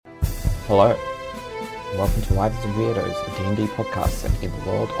Hello, welcome to Writers and Weirdos, a D&D podcast set in the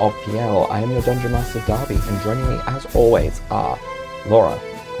world of PL. I am your Dungeon Master Darby, and joining me as always are Laura,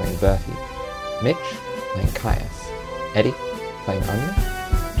 playing Bertie, Mitch, playing Caius, Eddie, playing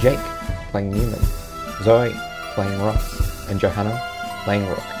Anya, Jake, playing Newman, Zoe, playing Ross, and Johanna, playing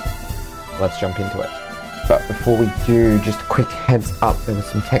Rook. Let's jump into it. But before we do, just a quick heads up, there were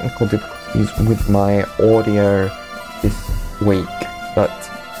some technical difficulties with my audio this week, but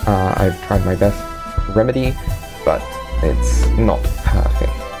I've tried my best to remedy, but it's not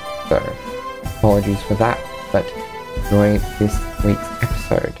perfect. So, apologies for that, but enjoy this week's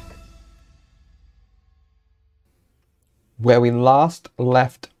episode. Where we last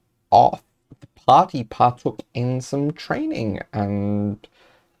left off, the party partook in some training and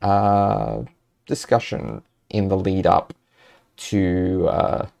discussion in the lead up to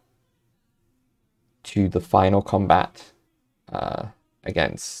the final combat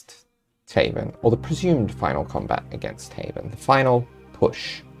against Taven, or the presumed final combat against Taven, the final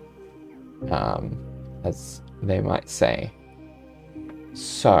push, as they might say.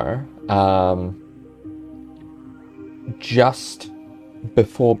 So, just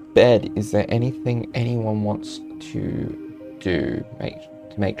before bed, is there anything anyone wants to do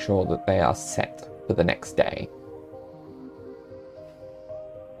to make sure that they are set for the next day?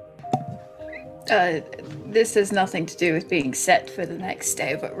 This has nothing to do with being set for the next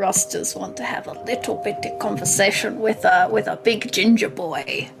day, but Ross does want to have a little bit of conversation with a big ginger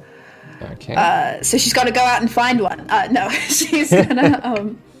boy. Okay. So she's got to go out and find one. No, she's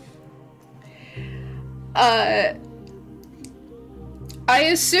gonna. I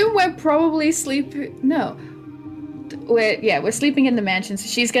assume we're probably sleeping. No, we're sleeping in the mansion. So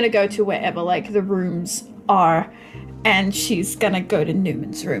she's gonna go to wherever like the rooms are. And she's gonna go to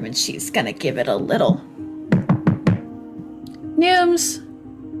Newman's room and she's gonna give it a little. Nooms.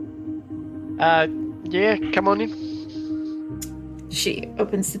 Yeah, come on in. She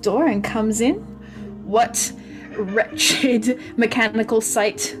opens the door and comes in. What wretched mechanical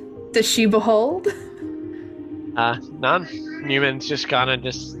sight does she behold? None. Newman's just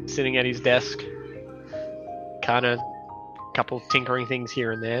sitting at his desk. Couple tinkering things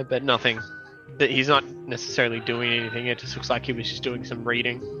here and there, but nothing. But he's not necessarily doing anything. It just looks like he was just doing some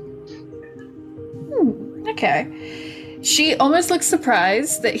reading. Okay. She almost looks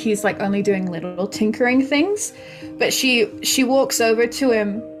surprised that he's like only doing little tinkering things, but she walks over to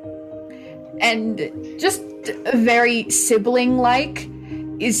him and just very sibling-like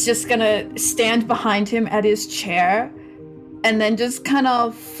is just gonna stand behind him at his chair and then just kind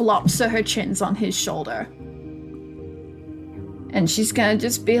of flops her chins on his shoulder. And she's gonna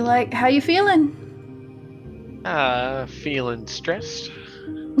just be like, how you feeling? Feeling stressed.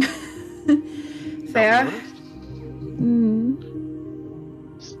 Fair.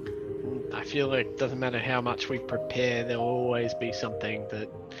 I feel like it doesn't matter how much we prepare, there will always be something that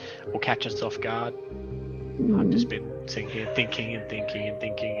will catch us off guard. I've just been sitting here thinking and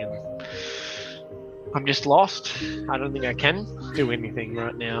I'm just lost. I don't think I can do anything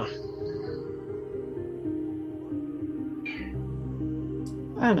right now.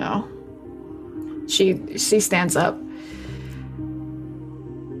 I don't know. She stands up.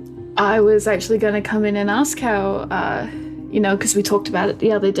 I was actually going to come in and ask how, because we talked about it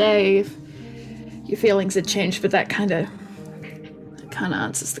the other day, if your feelings had changed, but that kind of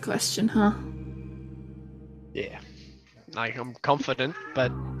answers the question, huh? Yeah. I'm confident,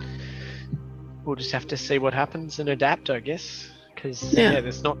 but we'll just have to see what happens and adapt, I guess. Because,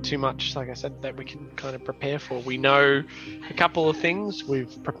 there's not too much, like I said, that we can kind of prepare for. We know a couple of things,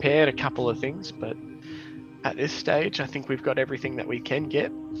 we've prepared a couple of things, but at this stage, I think we've got everything that we can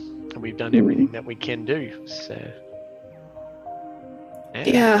get, and we've done everything that we can do, so...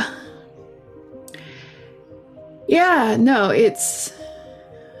 Yeah. Yeah, no, it's...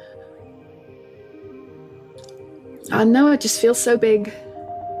 I know, it just feels so big.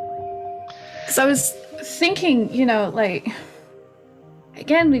 Because I was thinking,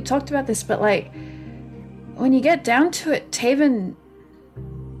 again, we've talked about this, but like, when you get down to it, Taven,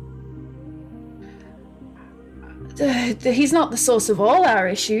 he's not the source of all our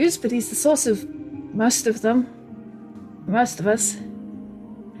issues, but he's the source of most of them. Most of us.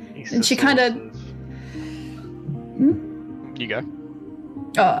 And she kind of... You go.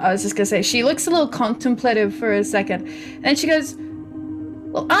 Oh, I was just going to say, she looks a little contemplative for a second. And then she goes,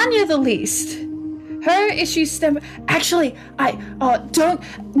 well, Anya the least. Her issues stem... Actually,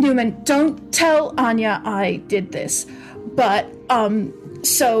 Newman, don't tell Anya I did this. But,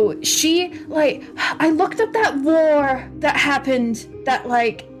 so she, I looked up that war that happened, that,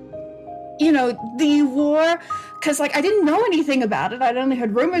 the war because like I didn't know anything about it. I'd only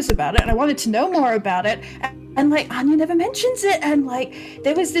heard rumors about it, and I wanted to know more about it. And like Anya never mentions it. And like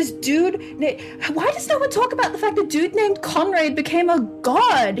there was this dude. Why does no one talk about the fact that dude named Conrad became a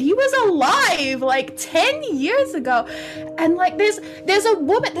god? He was alive like 10 years ago. And like there's a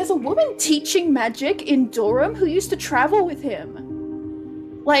woman teaching magic in Durham who used to travel with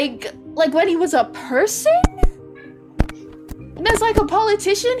him. Like when he was a person. There's like a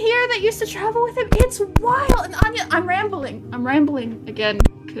politician here that used to travel with him. It's wild. And Anya, I'm rambling again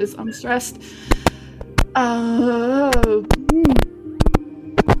because I'm stressed. I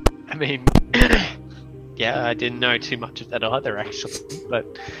mean, yeah, I didn't know too much of that either, actually. But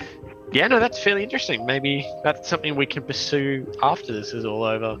yeah, no, that's fairly interesting. Maybe that's something we can pursue after this is all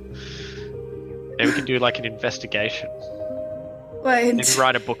over. Maybe we can do like an investigation. Wait. Maybe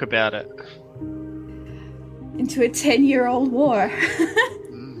write a book about it. Into a 10-year-old war.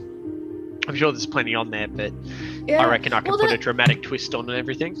 I'm sure there's plenty on there, but yeah. I reckon I can put a dramatic twist on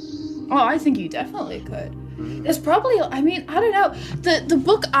everything. Oh, I think you definitely could. There's probably, I mean, I don't know. The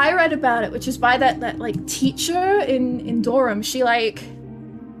book I read about it, which is by that like teacher in Durham, she like,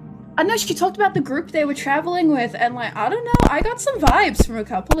 I don't know, she talked about the group they were traveling with, and like, I don't know, I got some vibes from a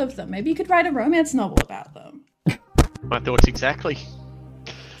couple of them. Maybe you could write a romance novel about them. My thoughts exactly.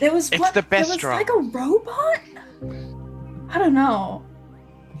 It's the best there was drama. Like a robot? I don't know.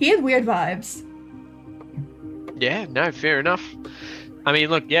 He had weird vibes. Yeah, no, fair enough. I mean,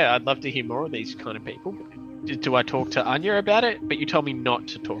 look, yeah, I'd love to hear more of these kind of people. Do I talk to Anya about it? But you told me not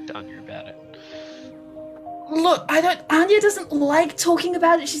to talk to Anya about it. Look, Anya doesn't like talking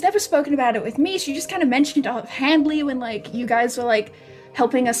about it. She's never spoken about it with me. She just kind of mentioned it offhandedly when, like, you guys were, like,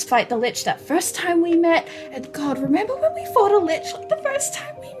 helping us fight the Lich that first time we met. And God, remember when we fought a Lich, like, the first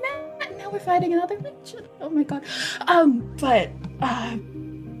time we met? And now we're fighting another Lich. Oh my God. I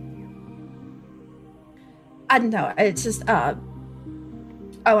don't know. It's just, I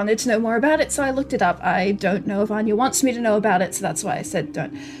wanted to know more about it, so I looked it up. I don't know if Anya wants me to know about it, so that's why I said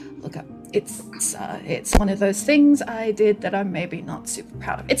don't look up. It's one of those things I did that I'm maybe not super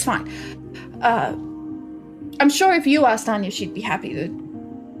proud of. It's fine. I'm sure if you asked Anya, she'd be happy to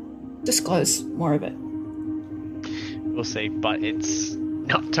disclose more of it. We'll see, but it's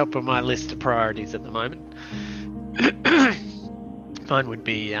not top of my list of priorities at the moment. Mine would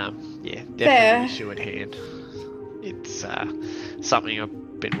be, definitely an issue at hand. It's something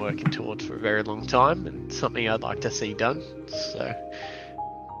I've been working towards for a very long time, and something I'd like to see done. So,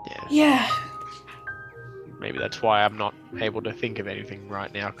 yeah. Maybe that's why I'm not able to think of anything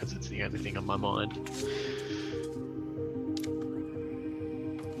right now, because it's the only thing on my mind.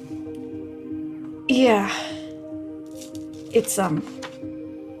 Yeah. It's I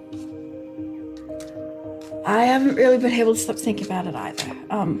haven't really been able to stop thinking about it either.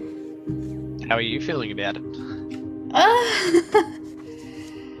 How are you feeling about it?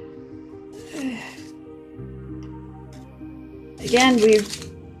 Again,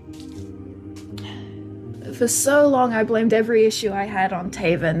 for so long I blamed every issue I had on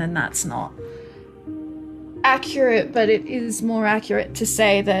Taven, and that's not accurate, but it is more accurate to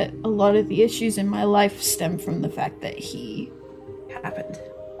say that a lot of the issues in my life stem from the fact that he happened.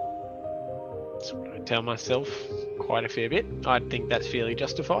 That's what I tell myself quite a fair bit. I think that's fairly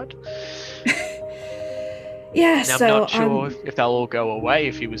justified. Yeah, and I'm not sure if they'll all go away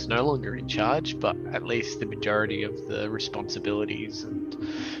if he was no longer in charge, but at least the majority of the responsibilities and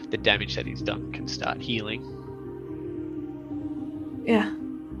the damage that he's done can start healing. Yeah.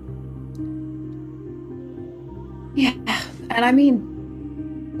 Yeah, and I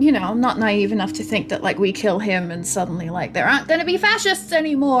mean, you know, I'm not naive enough to think that, like, we kill him and suddenly, like, there aren't gonna be fascists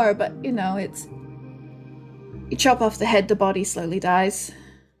anymore, but, you know, it's... You chop off the head, the body slowly dies.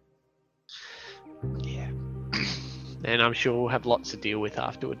 Yeah. And I'm sure we'll have lots to deal with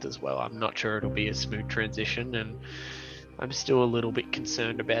afterwards as well. I'm not sure it'll be a smooth transition, and I'm still a little bit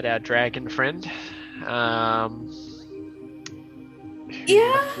concerned about our dragon friend.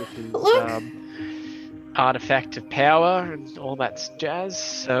 Look... artifact of power and all that jazz.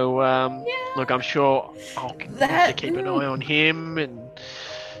 So, look, I'm sure I'll have to keep an eye on him, and...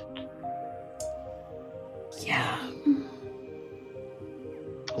 Yeah.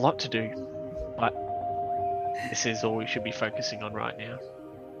 A lot to do, but this is all we should be focusing on right now.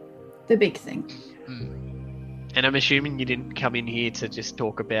 The big thing. And I'm assuming you didn't come in here to just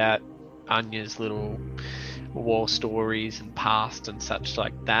talk about Anya's little war stories and past and such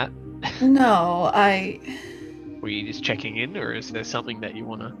like that. No, Were you just checking in, or is there something that you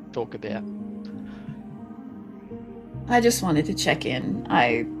want to talk about? I just wanted to check in.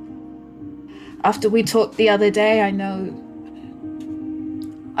 After we talked the other day, I know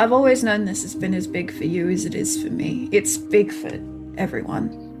I've always known this has been as big for you as it is for me. It's big for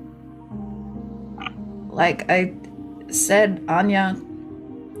everyone. Like I said, Anya...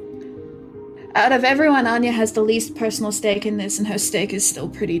 Out of everyone, Anya has the least personal stake in this, and her stake is still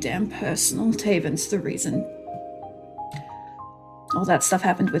pretty damn personal. Taven's the reason. All that stuff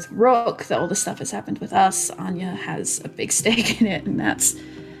happened with Rook, all the stuff has happened with us. Anya has a big stake in it, and that's...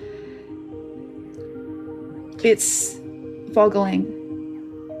 It's boggling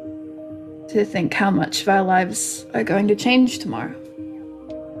to think how much of our lives are going to change tomorrow.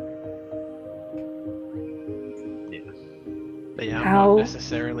 But yeah, I'm not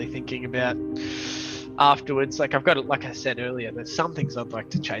necessarily thinking about afterwards. Like like I said earlier, there's some things I'd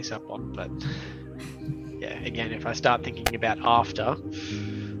like to chase up on, but yeah, again, if I start thinking about after,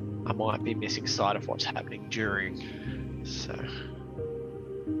 I might be missing sight of what's happening during. So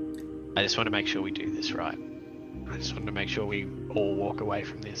I just want to make sure we do this right. I just want to make sure we all walk away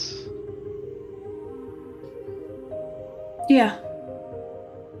from this. Yeah.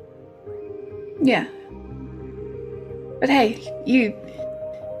 Yeah. But hey, you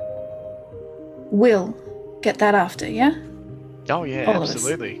will get that after, yeah? Oh yeah, all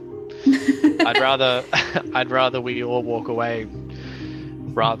absolutely. I'd rather we all walk away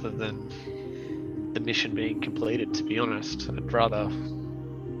rather than the mission being completed, to be honest. I'd rather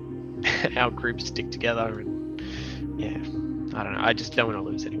our group stick together and yeah, I don't know, I just don't want to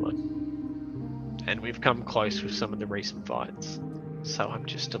lose anyone. And we've come close with some of the recent fights, so I'm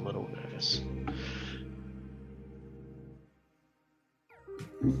just a little nervous.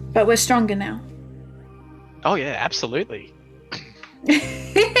 But we're stronger now. Oh yeah, absolutely.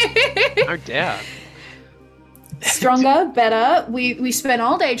 No doubt. Stronger, better. We spent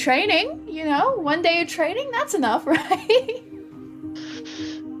all day training, you know? 1 day of training, that's enough, right?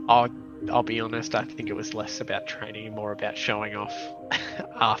 I'll be honest, I think it was less about training and more about showing off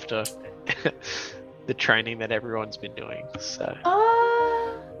after the training that everyone's been doing. So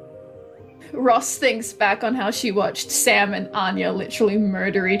Ross thinks back on how she watched Sam and Anya literally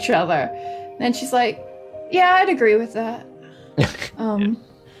murder each other. And then she's like, yeah, I'd agree with that.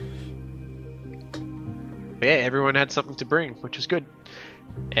 Yeah, everyone had something to bring, which was good.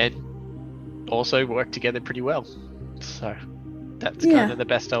 And also worked together pretty well. So that's kind of the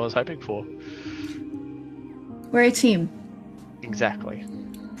best I was hoping for. We're a team. Exactly.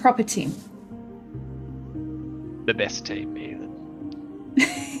 Proper team. The best team, even.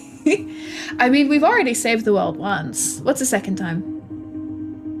 I mean, we've already saved the world once. What's the second time?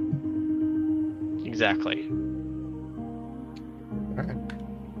 Exactly.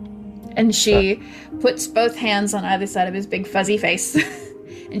 And she puts both hands on either side of his big fuzzy face.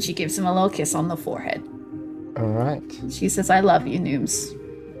 And she gives him a little kiss on the forehead. All right. She says, I love you, Nooms.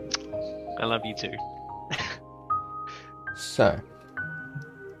 I love you too. So,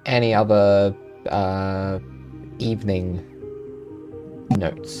 any other evening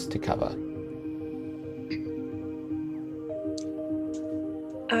notes to cover?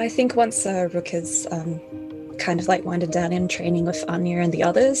 I think once Rook is kind of like winded down in training with Anya and the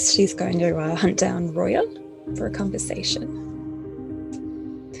others, she's going to hunt down Roya for a conversation.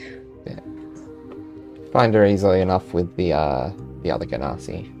 Yeah. Find her easily enough with the other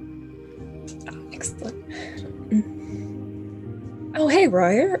Ganassi. Oh, excellent. Oh, hey,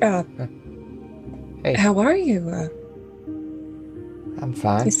 Roya. Hey. How are you? I'm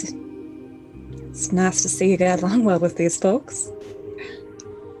fine. It's nice to see you get along well with these folks.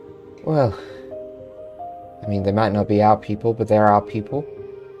 Well, I mean, they might not be our people, but they're our people.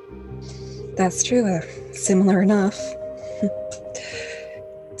 That's true. Similar enough.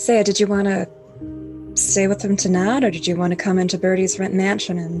 Say, did you want to stay with them tonight, or did you want to come into Birdie's Rent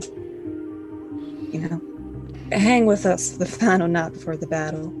Mansion and, you know, hang with us for the final night before the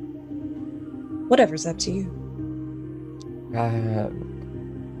battle? Whatever's up to you.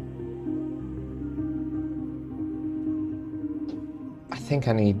 I think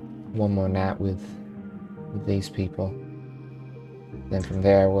I need one more night with these people. Then from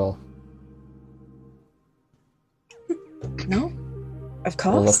there we'll No, of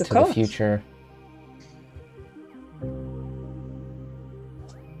course, we'll look of to course. the future.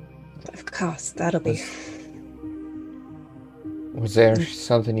 Of course, that'll be. Was there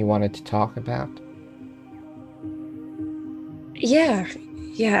something you wanted to talk about? Yeah,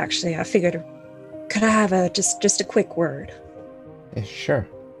 actually, I figured, could I have just a quick word? Yeah, sure.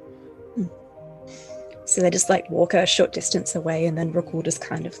 So they just like walk a short distance away, and then Rook will just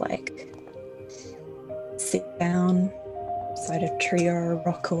kind of like sit down beside a tree or a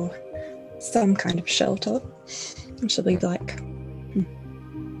rock or some kind of shelter. And she'll be like,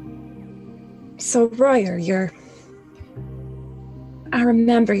 So Roya, I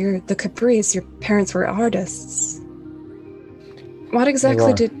remember the Caprice, your parents were artists. What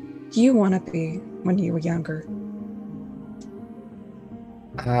exactly did you want to be when you were younger?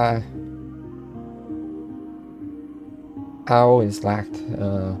 I always liked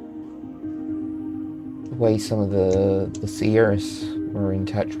the way some of the seers were in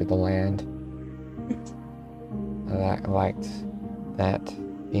touch with the land. I liked that,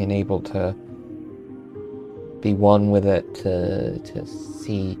 being able to be one with it, to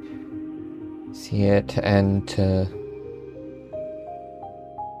see it, and to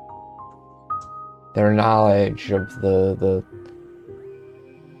their knowledge of the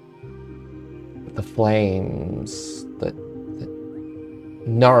flames that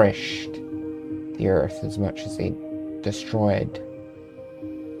nourished the earth as much as they destroyed.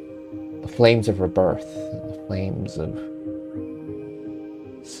 The flames of rebirth, the flames of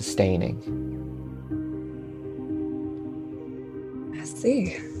sustaining. I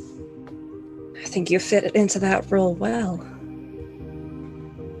see. I think you fit into that role well.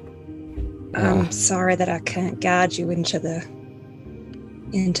 I'm sorry that I can't guide you into the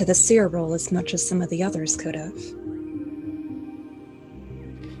seer role as much as some of the others could have.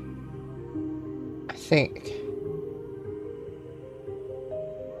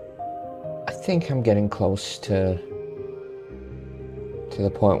 I think I'm getting close to the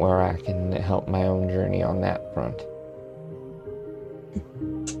point where I can help my own journey on that front.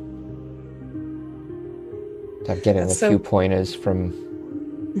 I'm getting a few pointers from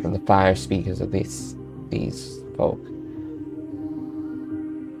the fire speakers of these folk.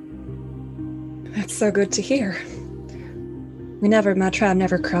 That's so good to hear. My tribe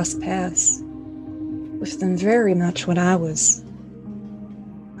never crossed paths with them very much when I was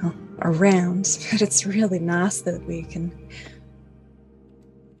around, but it's really nice that we've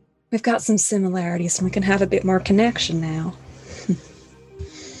got some similarities and we can have a bit more connection now.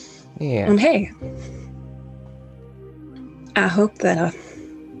 Yeah. And hey, I hope that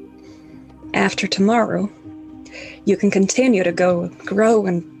after tomorrow, you can continue to grow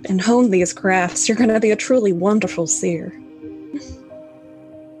and hone these crafts. You're going to be a truly wonderful seer.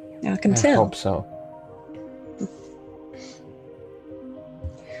 I can tell. I hope so.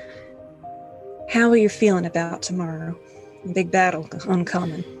 How are you feeling about tomorrow? Big battle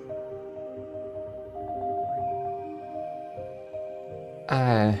uncommon.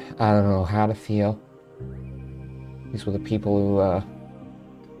 I don't know how to feel. These were the people who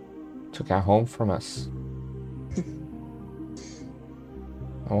took our home from us.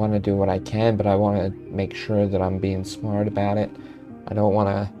 I want to do what I can, but I want to make sure that I'm being smart about it. I don't want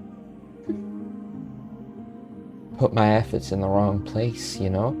to put my efforts in the wrong place, you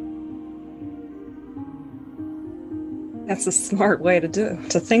know? That's a smart way to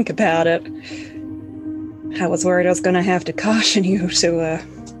think about it. I was worried I was going to have to caution you to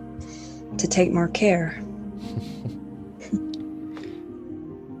take more care.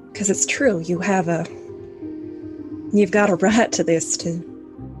 Because it's true, you've got a right to this, to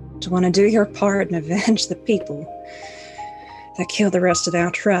want to do your part and avenge the people that killed the rest of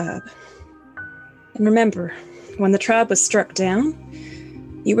our tribe. And remember, when the tribe was struck down,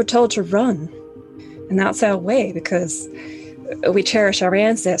 you were told to run. And that's our way, because we cherish our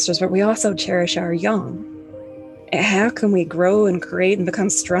ancestors, but we also cherish our young. How can we grow and create and become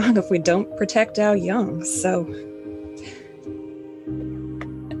strong if we don't protect our young? So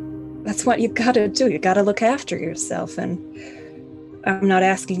that's what you've got to do. You got to look after yourself. And I'm not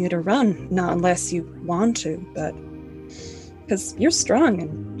asking you to run, not unless you want to, but because you're strong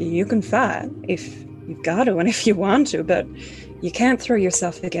and you can fight if you've got to and if you want to, but you can't throw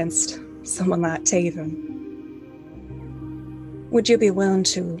yourself against someone like Taven. Would you be willing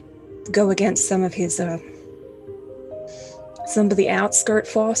to go against some of the outskirt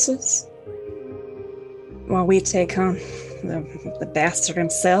forces while we take on the bastard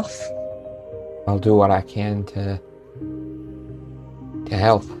himself? I'll do what I can to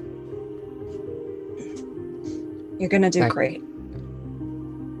help. You're gonna do great.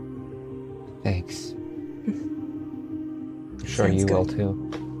 Thanks. I'm sure you will too.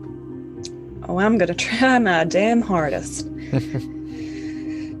 Oh, I'm gonna try my damn hardest.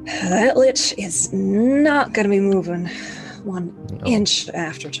 That lich is not gonna be moving one inch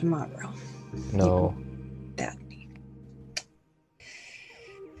after tomorrow. No. That.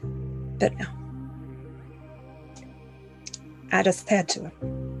 But no. I just had to.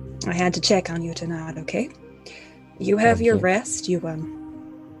 I had to check on you tonight, okay? You have your rest. You hang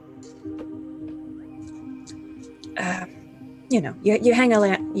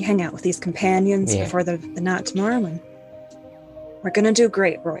out with these companions before the night tomorrow, and we're gonna do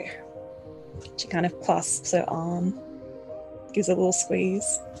great, Roy. She kind of clasps her arm. Gives a little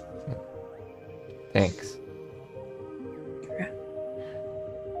squeeze. Thanks.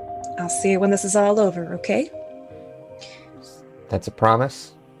 I'll see you when this is all over, okay? That's a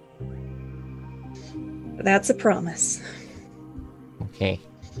promise? That's a promise. Okay.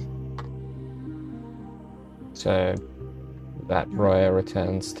 So that Roya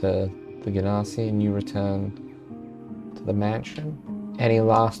returns to the Ganassi and you return to the mansion. Any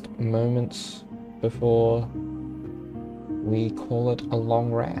last moments before we call it a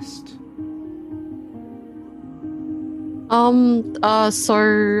long rest?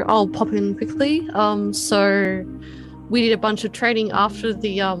 So I'll pop in quickly. So we did a bunch of training after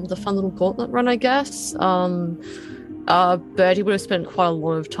the fun little gauntlet run, I guess. Bertie would have spent quite a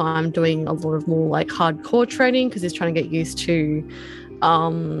lot of time doing a lot of more like hardcore training because he's trying to get used to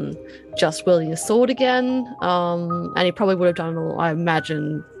just wielding a sword again. And he probably would have done, I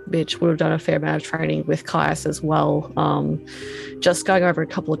imagine Mitch would have done a fair amount of training with Caius as well. Just going over a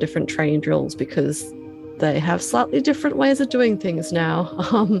couple of different training drills because they have slightly different ways of doing things now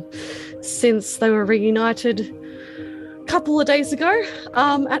since they were reunited a couple of days ago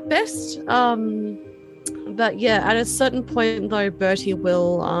at best. But yeah, at a certain point though, Bertie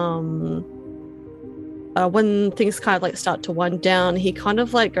will, when things kind of like start to wind down, he kind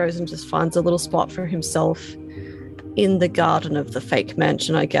of like goes and just finds a little spot for himself in the garden of the fake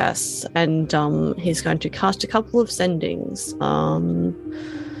mansion, I guess. And he's going to cast a couple of sendings.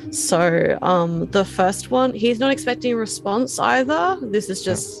 So the first one, he's not expecting a response either. This is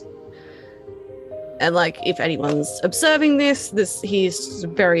just, and like if anyone's observing this, he's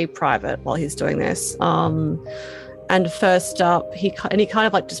very private while he's doing this. And first up, he kind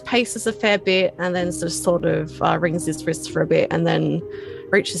of like just paces a fair bit, and then just sort of wrings his wrists for a bit, and then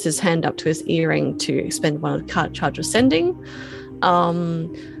reaches his hand up to his earring to expend one charge of sending.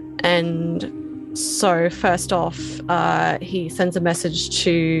 And so first off, he sends a message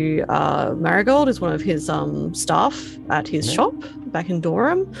to Marigold, who's one of his staff at his shop back in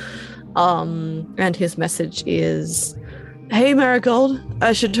Durham. And his message is, "Hey Marigold,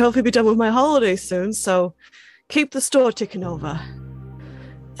 I should hopefully be done with my holiday soon, so keep the store ticking over.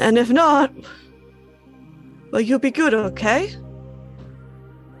 And if not, well, you'll be good, okay?"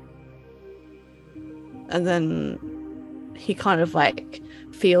 And then he kind of like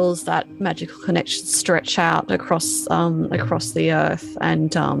feels that magical connection stretch out across the earth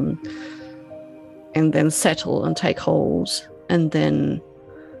and then settle and take hold, and then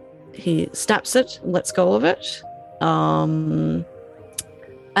he snaps it and lets go of it, and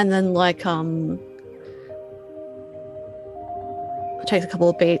then like takes a couple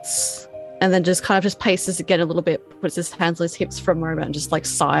of beats and then just kind of just paces again a little bit, puts his hands on his hips for a moment and just like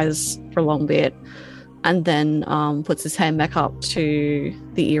sighs for a long bit, and then puts his hand back up to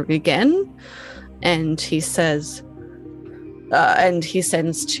the ear again, and he says, and he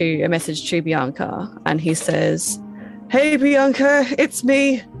sends a message to Bianca, and he says, "Hey Bianca, it's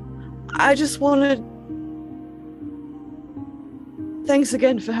me. I just wanted... Thanks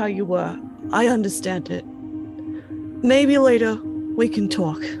again for how you were. I understand it. Maybe later we can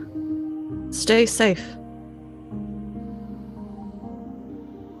talk. Stay safe."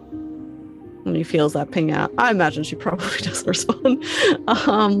 And he feels that ping out. I imagine she probably doesn't respond.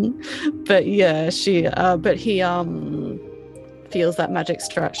 But yeah, but he feels that magic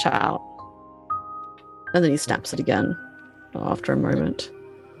stretch out. And then he snaps it again after a moment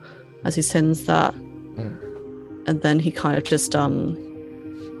as he sends that. And then he kind of just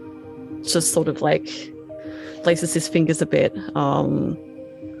sort of like places his fingers a bit, and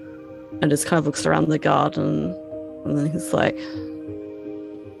just kind of looks around the garden, and then he's like,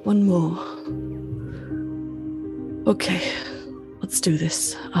 "One more. Okay, let's do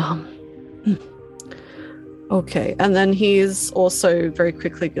this." Okay, and then he's also very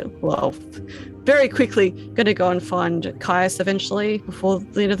quickly going to go and find Caius eventually before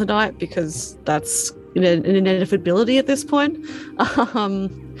the end of the night, because that's an inevitability at this point.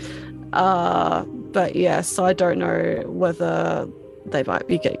 But yeah, so I don't know whether they might,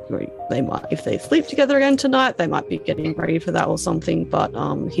 if they sleep together again tonight, they might be getting ready for that or something, but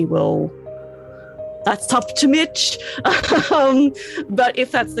he will... That's up to Mitch. But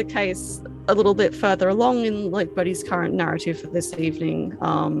if that's the case, a little bit further along in like Buddy's current narrative for this evening,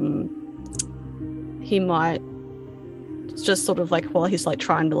 he might just sort of like, while he's like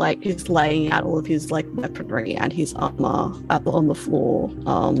trying to like, he's laying out all of his like weaponry and his armor on the floor,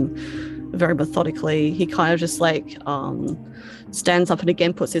 very methodically, he kind of just like stands up and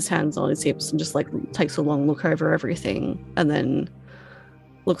again puts his hands on his hips and just like takes a long look over everything, and then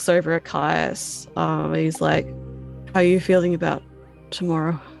looks over at Caius. He's like, "How are you feeling about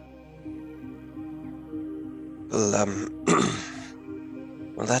tomorrow?" Well,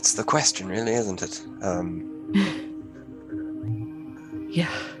 well, that's the question, really, isn't it?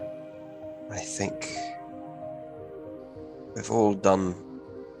 Yeah. I think we've all done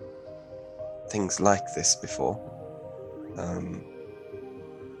things like this before.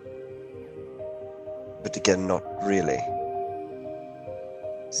 But again, not really.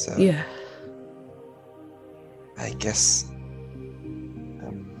 So, Yeah. I guess,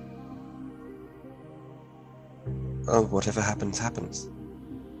 oh, whatever happens, happens,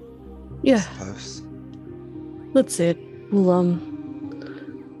 Yeah. I suppose. That's it. Well,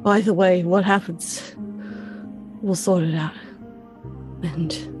 by the way, what happens, we'll sort it out.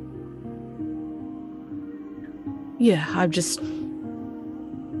 And yeah,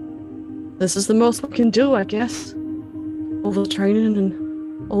 this is the most we can do, I guess. All the training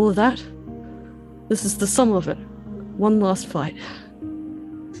and all of that. This is the sum of it. One last fight.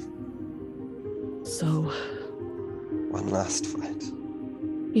 So. One last fight.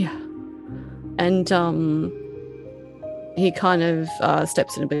 Yeah. And, he kind of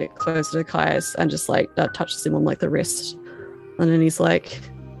steps in a bit closer to Caius and just like touches him on like the wrist. And then he's like,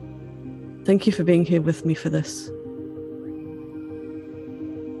 thank you for being here with me for this.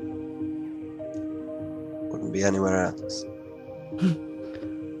 Wouldn't be anywhere else.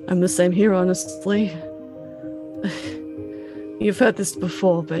 I'm the same here, honestly. You've heard this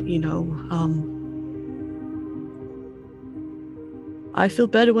before, but I feel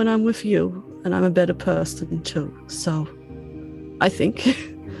better when I'm with you, and I'm a better person too. So, I think.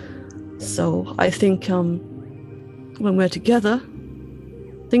 When we're together,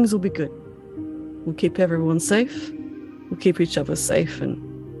 things will be good. We'll keep everyone safe. We'll keep each other safe, and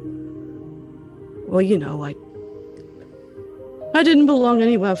well, I didn't belong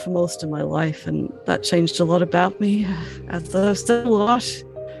anywhere for most of my life, and that changed a lot about me. As I've said a lot,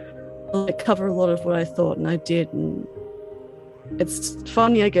 I cover a lot of what I thought and I did, and it's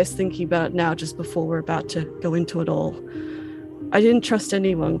funny, I guess, thinking about it now, just before we're about to go into it all. I didn't trust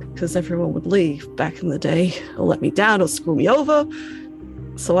anyone because everyone would leave back in the day, or let me down, or screw me over.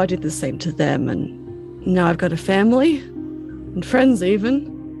 So I did the same to them, and now I've got a family, and friends even,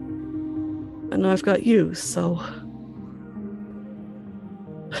 and I've got you, so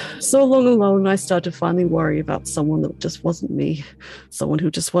long alone, I started to finally worry about someone that just wasn't me, someone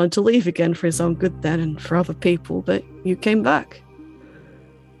who just wanted to leave again for his own good then and for other people, but you came back.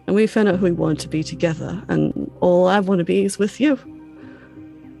 And we found out who we wanted to be together, and all I want to be is with you.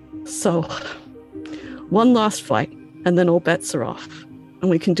 So, one last fight, and then all bets are off, and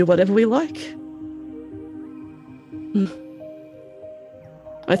we can do whatever we like.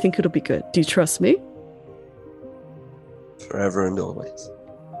 I think it'll be good. Do you trust me? Forever and always.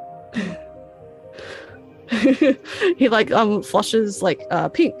 He flushes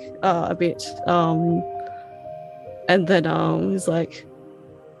pink a bit, and then he's like,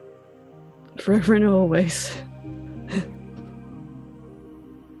 forever and always.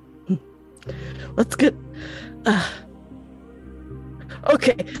 Let's get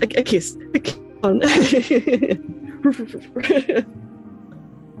okay, a kiss. On. That's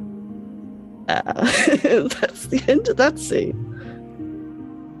the end of that scene.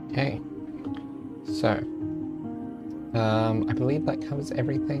 Okay. So, I believe that covers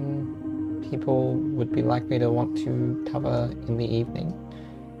everything people would be likely to want to cover in the evening.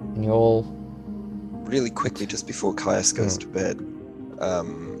 And you all... Really quickly, just before Caius goes to bed,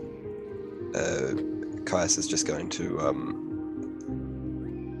 Caius is just going to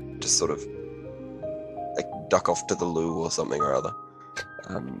just sort of like duck off to the loo or something or other.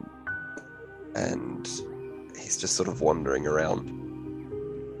 And he's just sort of wandering around.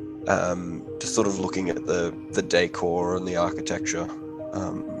 Just sort of looking at the decor and the architecture,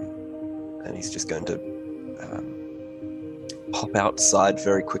 and he's just going to hop outside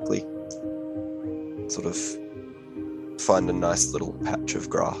very quickly, sort of find a nice little patch of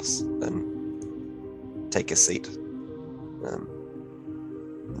grass and take a seat, and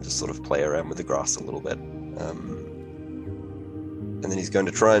just sort of play around with the grass a little bit, and then he's going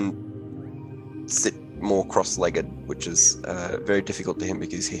to try and sit more cross-legged, which is very difficult to him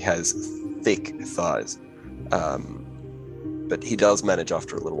because he has thick thighs. But he does manage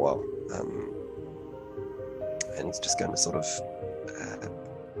after a little while. And he's just going to sort of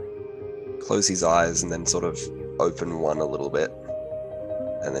close his eyes and then sort of open one a little bit.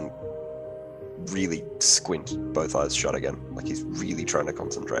 And then really squint, both eyes shut again. Like he's really trying to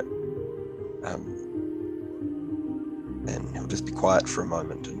concentrate. And he'll just be quiet for a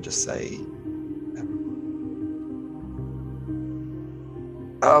moment and just say...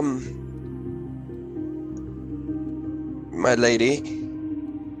 my lady,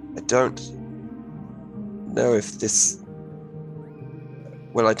 I don't know if this...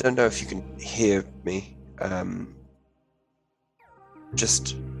 Well, I don't know if you can hear me.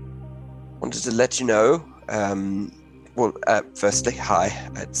 Just wanted to let you know. Firstly, hi,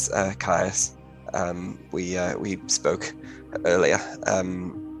 it's Caius. We spoke earlier.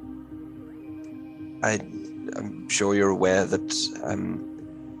 I'm sure you're aware that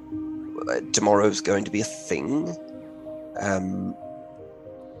tomorrow's going to be a thing.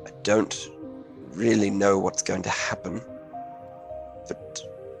 I don't really know what's going to happen, but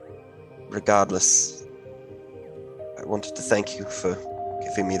regardless, I wanted to thank you for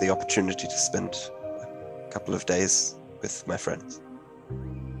giving me the opportunity to spend a couple of days with my friends.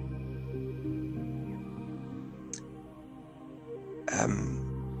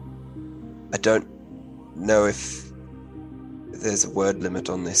 I don't know if there's a word limit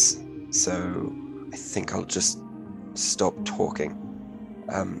on this, so I think I'll just stop talking.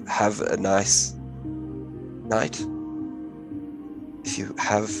 Have a nice night. If you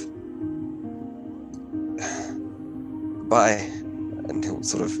have... Bye. And he'll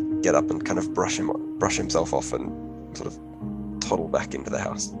sort of get up and kind of brush himself off and sort of toddle back into the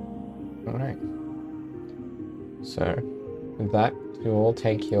house. Alright. So, with that, you all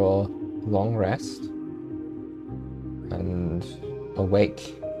take your long rest and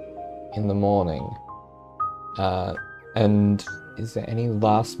awake in the morning. And is there any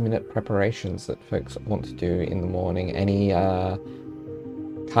last minute preparations that folks want to do in the morning? Any,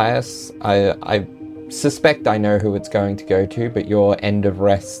 Caius, I suspect I know who it's going to go to, but your end of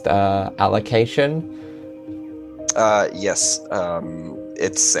rest allocation? Yes,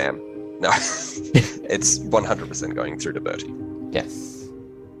 it's Sam. No, it's 100% going through to Bertie. Yes.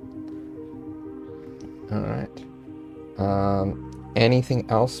 Alright. Anything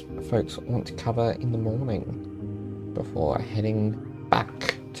else folks want to cover in the morning before heading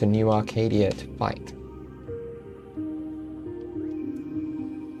back to New Arcadia to fight?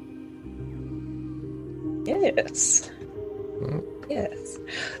 Yes. Yes.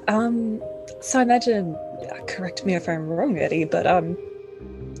 So I imagine, correct me if I'm wrong, Eddie, but I'd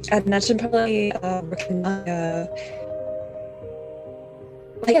imagine probably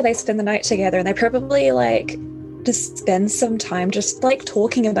they spend the night together, and they probably just spend some time just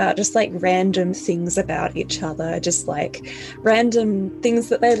talking about just random things about each other, just random things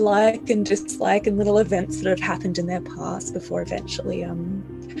that they like and dislike, and little events that have happened in their past before eventually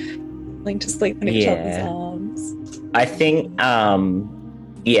going to sleep in each other's arms. I think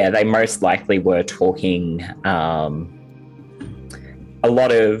they most likely were talking a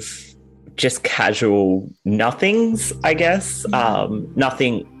lot of just casual nothings, I guess.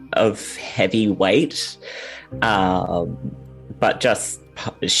 Nothing of heavy weight, but just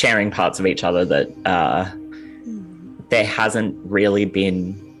sharing parts of each other that there hasn't really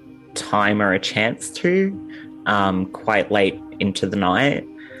been time or a chance to quite late into the night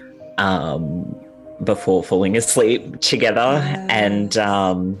before falling asleep together. Yes.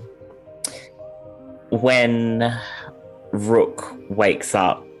 And when Rook wakes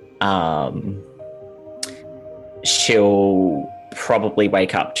up, she'll probably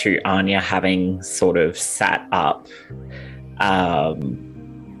wake up to Anya having sort of sat up,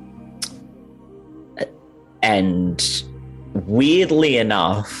 and weirdly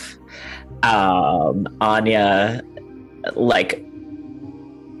enough, Anya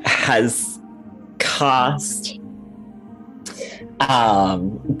has cast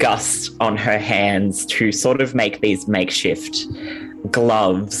Gust on her hands to sort of make these makeshift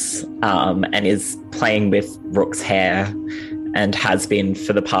gloves, and is playing with Rook's hair, and has been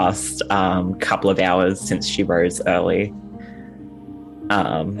for the past couple of hours since she rose early.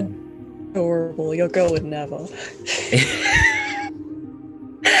 Adorable, your girl would never.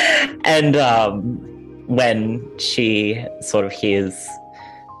 And when she sort of hears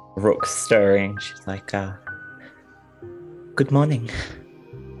Rook stirring, she's like, good morning.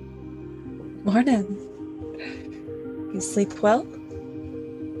 Morning. You sleep well?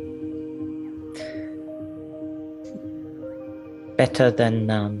 Better than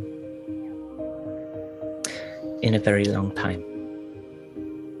in a very long time.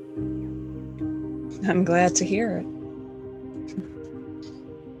 I'm glad to hear it.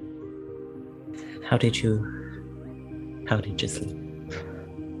 How did you sleep?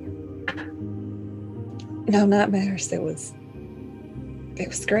 No nightmares. It was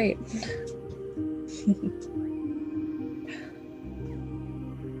great.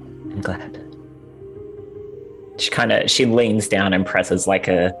 I'm glad. She leans down and presses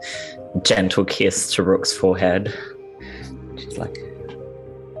a gentle kiss to Rook's forehead. She's like,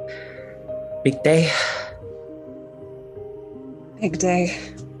 big day. Big day.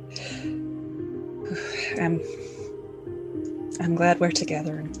 I'm glad we're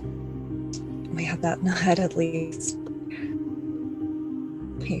together and we had that night at least.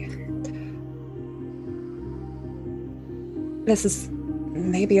 Here. This is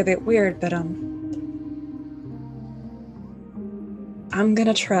maybe a bit weird, but I'm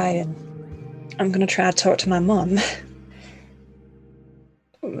gonna try to talk to my mom.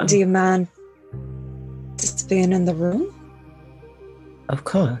 Do you mind just being in the room? Of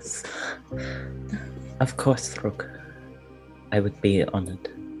course. Of course, Rook. I would be honored.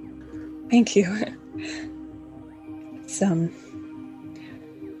 Thank you. It's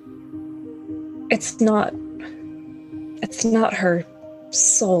not her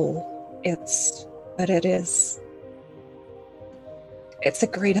soul. It's a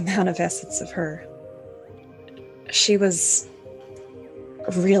great amount of essence of her. She was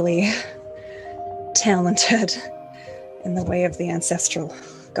really talented in the way of the ancestral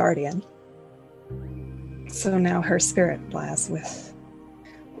guardian. So now her spirit lies with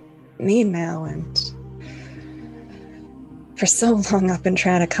me now, and for so long I've been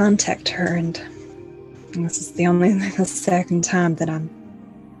trying to contact her, and this is the second time that I'm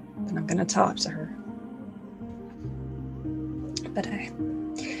gonna talk to her. But I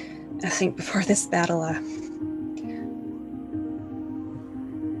think before this battle, I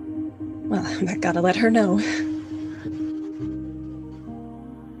gotta let her know.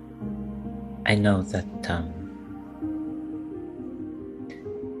 I know that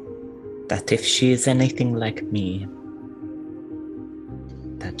that if she is anything like me,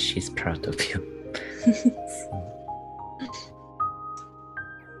 that she's proud of you.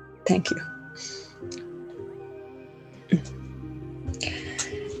 Thank you.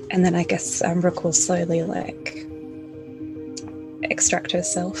 And then I guess Rook will slowly extract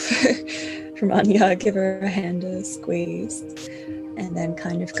herself from Anya, give her a hand to squeeze, and then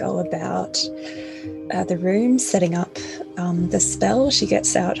kind of go about the room, setting up the spell. She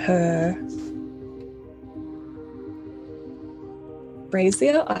gets out her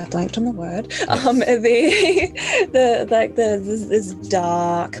brazier. I blanked on the word. This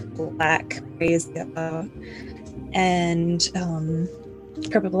dark black brazier, and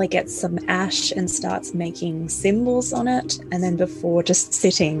probably gets some ash and starts making symbols on it, and then before just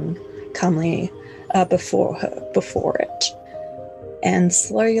sitting calmly before it. And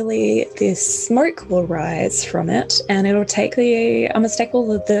slowly this smoke will rise from it, and it'll take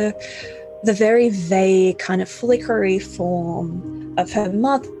the very vague kind of flickery form of her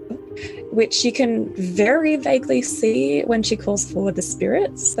mother, which you can very vaguely see when she calls forward the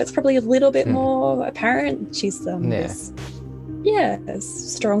spirits. That's probably a little bit more apparent. She's this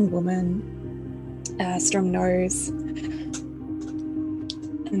strong woman, strong nose,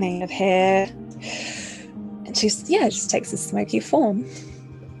 mane of hair. And she just takes a smoky form.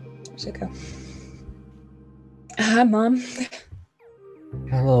 She'll go, "Hi, Mom."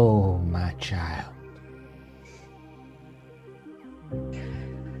 Hello, my child.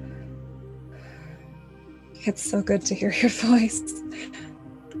 It's so good to hear your voice.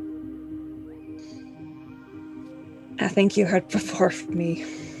 I think you heard before from me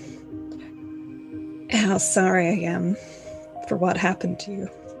how sorry I am for what happened to you.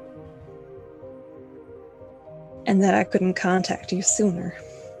 And that I couldn't contact you sooner.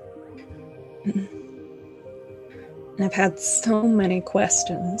 And I've had so many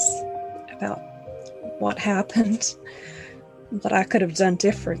questions about what happened, what I could have done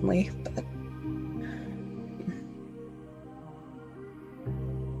differently, but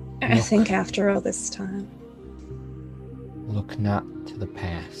I think after all this time... Look not to the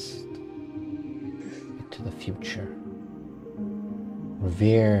past, but to the future.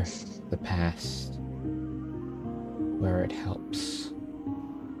 Revere the past where it helps,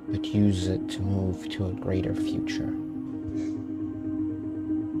 but use it to move to a greater future.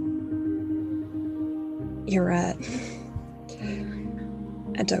 You're right.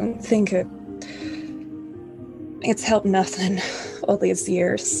 I don't think it's helped nothing all these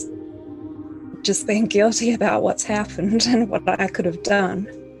years. Just being guilty about what's happened and what I could have done.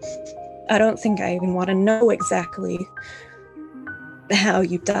 I don't think I even want to know exactly how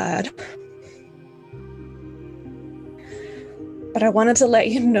you died. But I wanted to let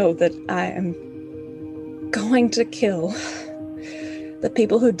you know that I am going to kill the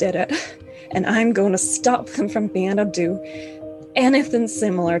people who did it, and I'm going to stop them from being able to do anything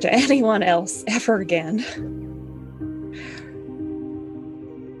similar to anyone else ever again.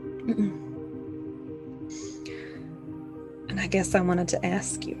 And I guess I wanted to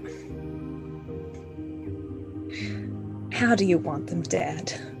ask you, how do you want them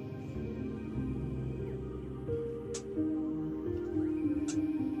dead?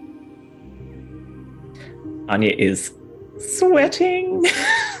 Anya is sweating.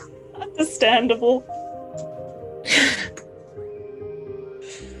 Understandable.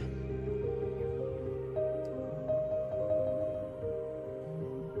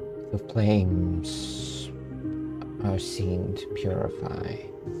 The flames are seen to purify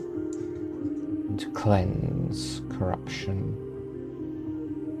and to cleanse corruption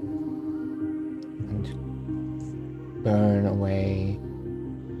and burn away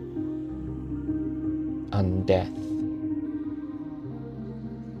undeath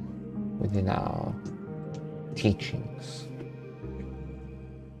within our teachings.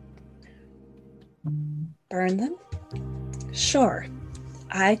 Burn them? Sure.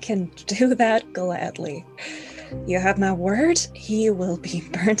 I can do that gladly. You have my word, he will be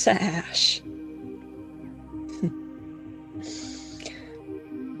burnt to ash.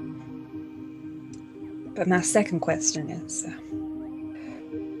 But my second question is,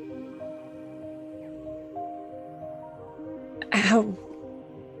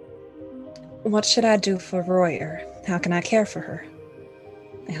 what should I do for Royer? How can I care for her?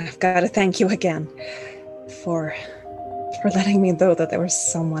 And I've got to thank you again for letting me know that there was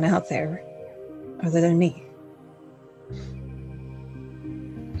someone out there other than me.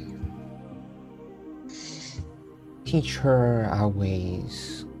 Teach her our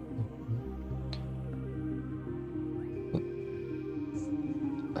ways.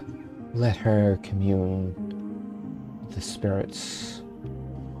 Let her commune with the spirits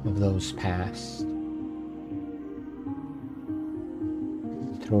of those past.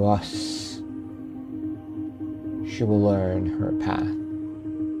 Through us, she will learn her path,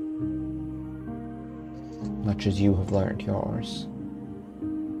 much as you have learned yours.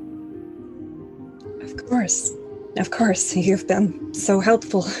 Of course, you've been so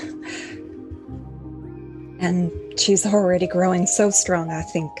helpful. And she's already growing so strong, I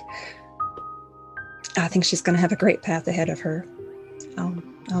think she's going to have a great path ahead of her.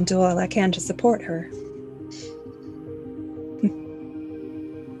 I'll do all I can to support her.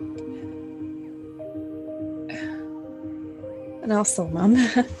 And also, Mom,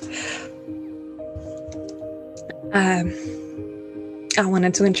 I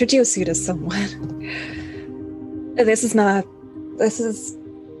wanted to introduce you to someone. This is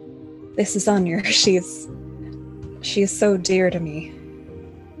Anya. She is so dear to me.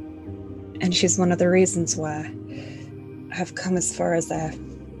 And she's one of the reasons why I've come as far as I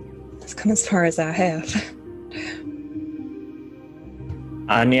have.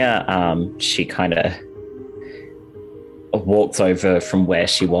 Anya, she kind of walks over from where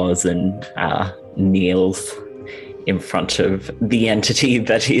she was and kneels in front of the entity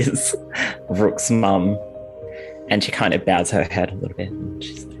that is Rook's mum. And she kind of bows her head a little bit. And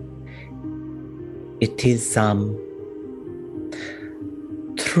she's like, it is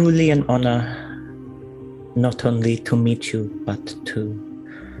truly an honor not only to meet you, but to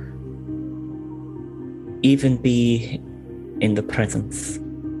even be in the presence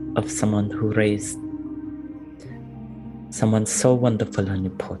of someone who raised someone so wonderful and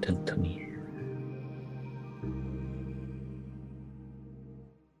important to me.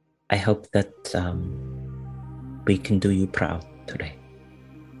 I hope that we can do you proud today.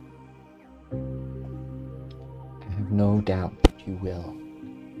 I have no doubt that you will.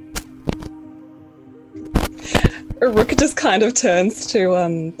 Rook just kind of turns to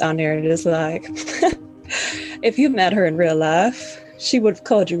Anya and is like, if you met her in real life, she would have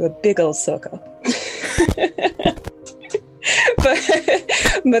called you a big old sucker.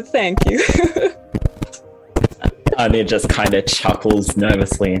 but thank you. Anya just kind of chuckles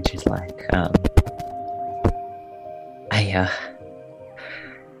nervously and she's like,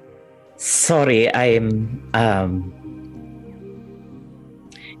 sorry,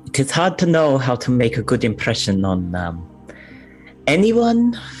 it is hard to know how to make a good impression on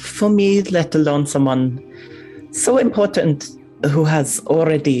anyone for me, let alone someone so important who has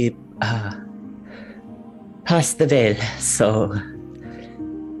already passed the veil, so...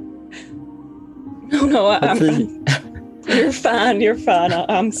 No, you're fine.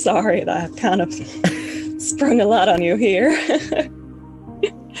 I'm sorry that I've kind of sprung a lot on you here.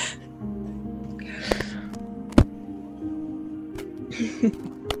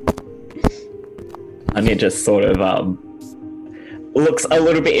 Anya just sort of looks a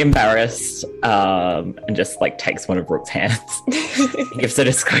little bit embarrassed and just like takes one of Rook's hands, gives it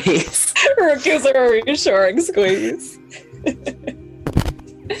a squeeze. Rook gives her a reassuring squeeze.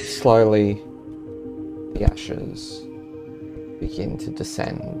 Slowly, the ashes begin to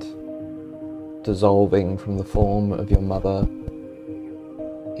descend, dissolving from the form of your mother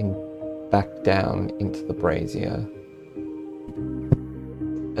back down into the brazier.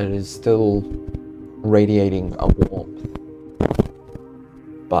 It is still radiating a warmth,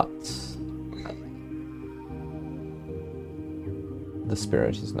 but the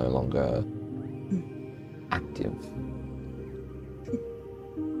spirit is no longer active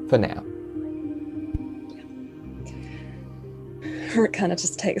for now. Rick kind of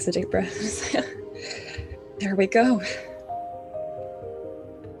just takes a deep breath. There we go.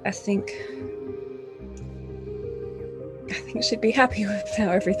 I think she'd be happy with how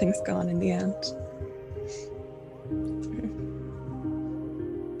everything's gone in the end.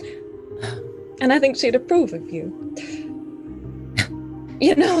 And I think she'd approve of you.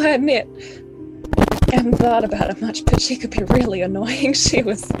 You know, I admit, I haven't thought about it much, but she could be really annoying. She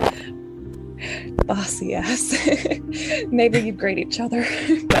was bossy ass. Maybe you'd grate each other,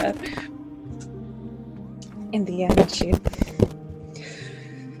 but in the end,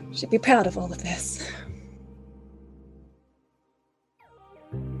 she'd be proud of all of this.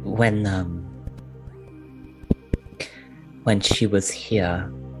 When she was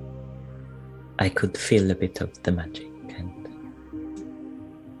here, I could feel a bit of the magic, and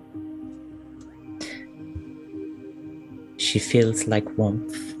she feels like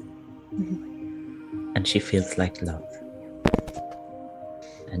warmth, and she feels like love,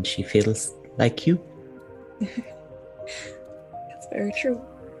 and she feels like you. That's very true.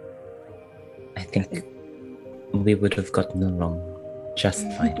 I think we would have gotten along just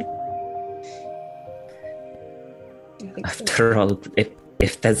fine. After all,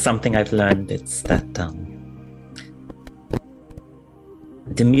 if there's something I've learned, it's that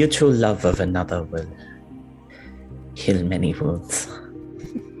the mutual love of another will heal many wounds.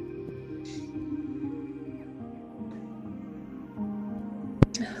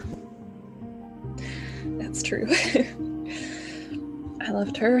 That's true. I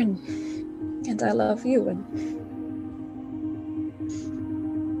loved her, and I love you, and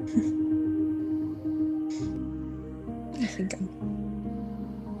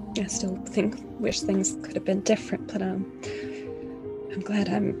I still wish things could have been different, but I'm glad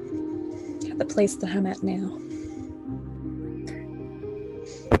I'm at the place that I'm at now.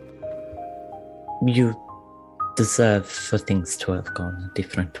 You deserve for things to have gone a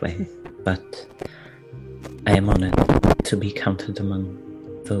different way, but I am honored to be counted among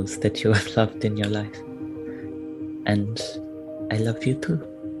those that you have loved in your life. And I love you too.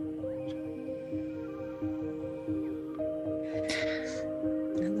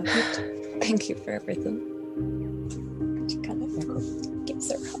 I love you too. Thank you for everything. She kind of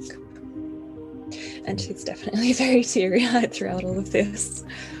gives her a hug. And she's definitely very teary-eyed throughout all of this.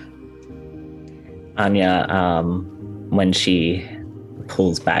 Anya, when she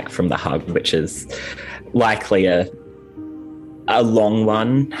pulls back from the hug, which is likely a long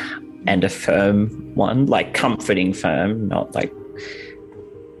one and a firm one, like comforting firm, not like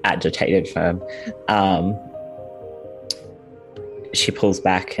agitated firm. She pulls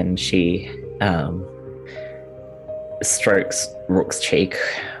back and she strokes Rook's cheek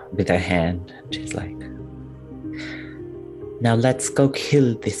with her hand. She's like, now let's go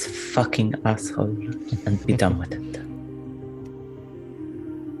kill this fucking asshole and be done with it.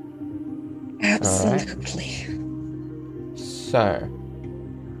 Absolutely. Right. So,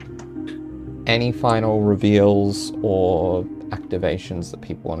 any final reveals or activations that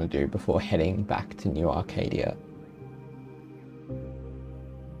people want to do before heading back to New Arcadia?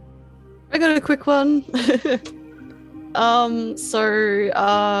 I got a quick one.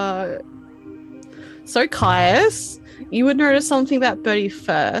 So Caius, you would notice something about Bertie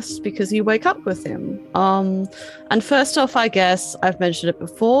first because you wake up with him. And first off, I guess I've mentioned it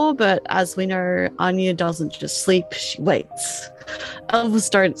before, but as we know, Anya doesn't just sleep, she waits. Elves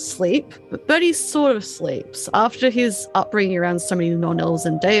don't sleep, but Bertie sort of sleeps. After his upbringing around so many non-elves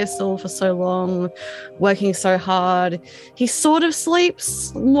and Deosil for so long, working so hard, he sort of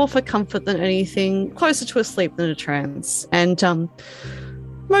sleeps, more for comfort than anything, closer to a sleep than a trance. And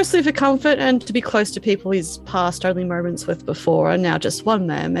mostly for comfort and to be close to people he's passed only moments with before, and now just one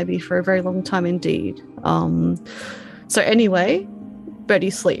man, maybe for a very long time indeed. So anyway, Bertie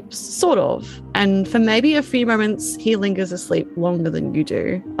sleeps, sort of. And for maybe a few moments, he lingers asleep longer than you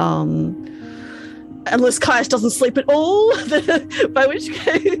do. Unless Caius doesn't sleep at all, by which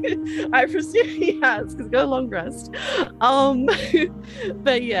case I presume he has, because he's got a long rest.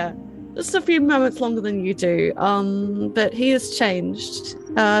 But yeah, just a few moments longer than you do. But he has changed.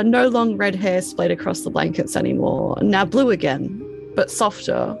 No long red hair splayed across the blankets anymore. Now blue again, but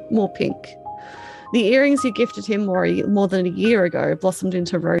softer, more pink. The earrings you gifted him more than a year ago blossomed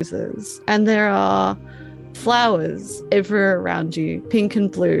into roses. And there are flowers everywhere around you, pink and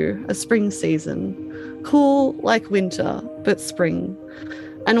blue, a spring season. Cool like winter, but spring.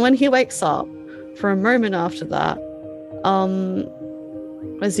 And when he wakes up, for a moment after that,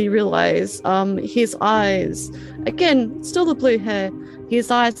 as you realize, his eyes, again, still the blue hair,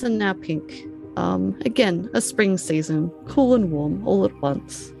 his eyes are now pink. Again, a spring season, cool and warm all at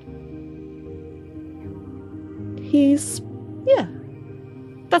once.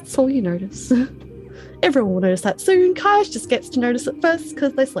 That's all you notice. Everyone will notice that soon. Kaius just gets to notice it first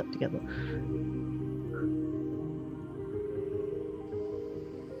because they slept together.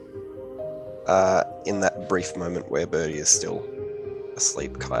 In that brief moment where Birdie is still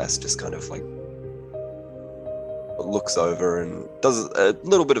asleep, Kaius just kind of like looks over and does a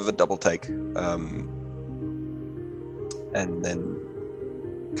little bit of a double take, and then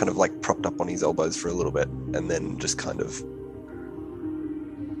kind of like propped up on his elbows for a little bit, and then just kind of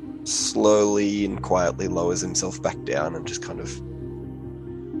slowly and quietly lowers himself back down and just kind of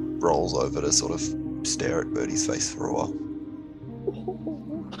rolls over to sort of stare at Birdie's face for a while.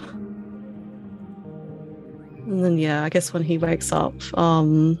 And then, I guess when he wakes up,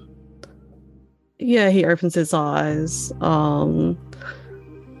 he opens his eyes,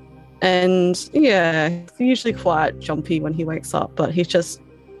 and he's usually quite jumpy when he wakes up, but he's just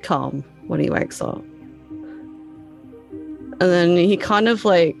calm when he wakes up. And then he kind of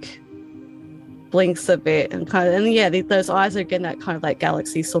like blinks a bit and those eyes are again that kind of like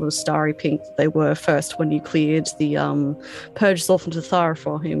galaxy sort of starry pink that they were first when you cleared the purge Zulfin Tathara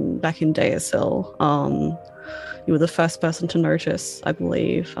for him back in DSL. You were the first person to notice, I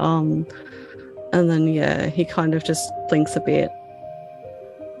believe. And then, he kind of just blinks a bit,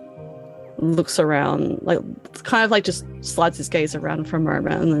 looks around, like, kind of like just slides his gaze around for a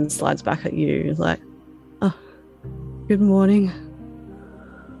moment and then slides back at you. He's like, oh, good morning.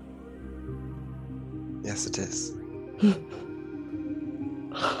 Yes, it is.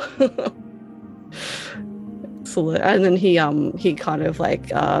 Excellent. And then he kind of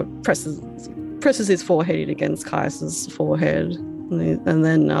like presses his forehead against Kaius's forehead, and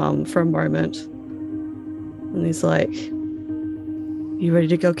then for a moment, and he's like, "You ready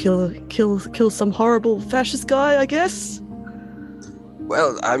to go kill some horrible fascist guy? I guess."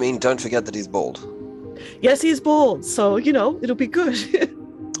 Well, I mean, don't forget that he's bald. Yes, he's bald, so it'll be good.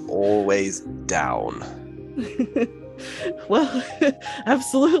 Always down. Well,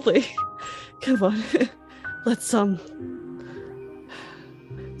 absolutely. Come on, let's As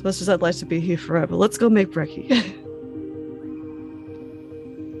much as I'd like to be here forever, let's go make brekkie.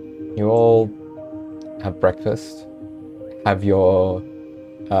 You all have breakfast, have your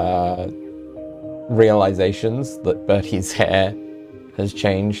realizations that Bertie's hair has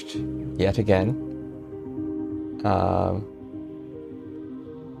changed yet again.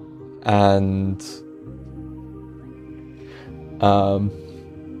 And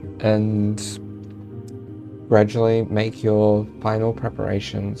gradually make your final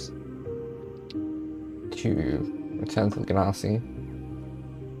preparations to return to the Ganassi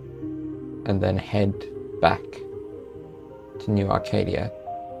and then head back to New Arcadia.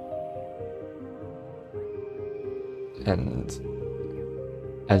 And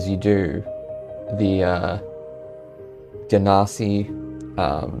as you do, the Ganassi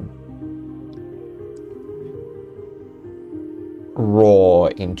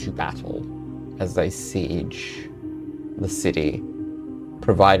roar into battle as they siege the city,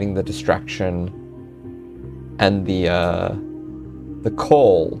 providing the distraction and the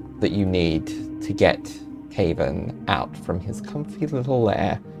call that you need to get Caven out from his comfy little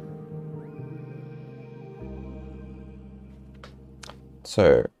lair.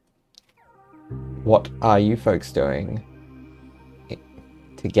 So, what are you folks doing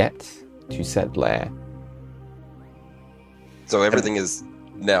to get to said lair? So everything is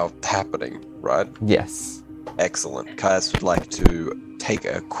now happening, right? Yes. Excellent. Kaius would like to take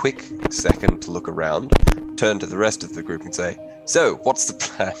a quick second to look around, turn to the rest of the group and say, "So, what's the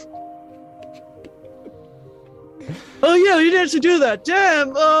plan?" Oh yeah, you didn't actually do that.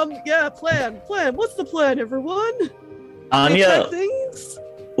 Damn. Plan. What's the plan, everyone? Anya Things?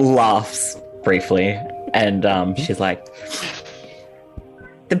 laughs briefly, and she's like,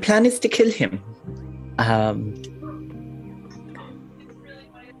 "The plan is to kill him.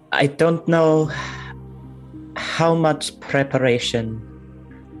 I don't know how much preparation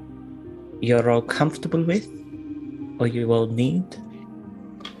you're all comfortable with, or you all need.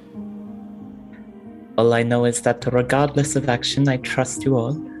 All I know is that regardless of action, I trust you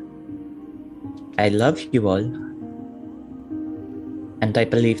all. I love you all. And I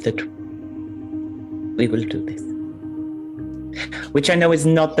believe that we will do this. Which I know is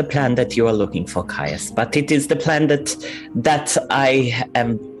not the plan that you are looking for, Caius, but it is the plan that I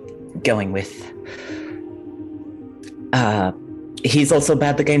am going with. he's also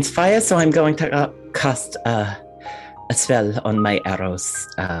bad against fire, so I'm going to cast a spell on my arrows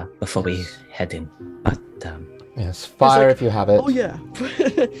before we head in. But Yes, fire if you have it. Oh yeah.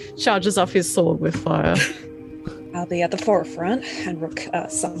 Charges off his sword with fire. I'll be at the forefront, and Rook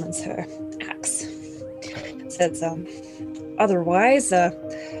summons her axe. Says, otherwise,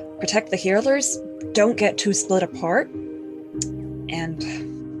 protect the healers, don't get too split apart, and,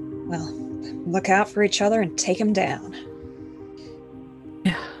 well, look out for each other and take him down.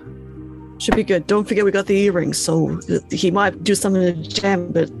 Yeah. Should be good. Don't forget we got the earrings, so he might do something to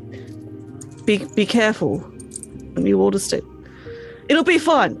jam, but be careful when you order stick. It'll be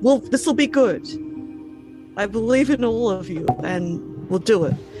fun. This will be good. I believe in all of you, and we'll do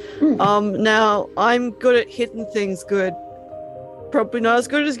it. Now, I'm good at hitting things good. Probably not as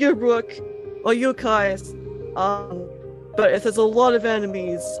good as you, Rook, or you, Caius. But if there's a lot of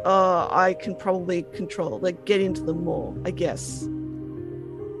enemies, I can probably get into them more, I guess.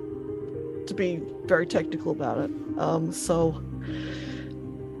 To be very technical about it. So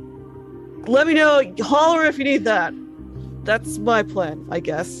let me know. Holler if you need that. That's my plan, I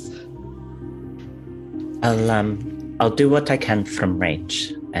guess. I'll do what I can from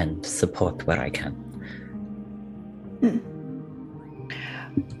range and support where I can.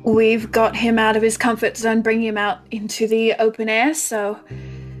 We've got him out of his comfort zone, bringing him out into the open air, so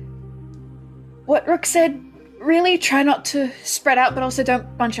what Rook said, really try not to spread out, but also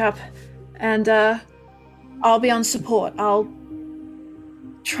don't bunch up. And I'll be on support. I'll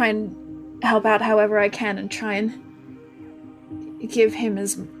try and help out however I can and try and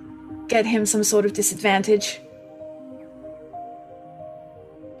get him some sort of disadvantage.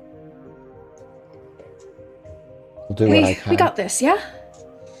 We'll do what I can. We got this, yeah?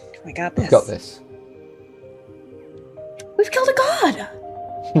 We got this. We've got this. We've killed a god!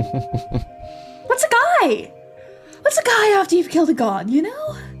 What's a guy? What's a guy after you've killed a god, you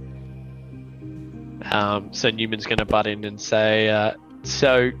know? So Newman's going to butt in and say,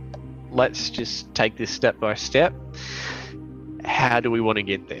 so let's just take this step by step. How do we want to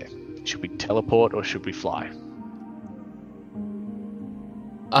get there? Should we teleport or should we fly?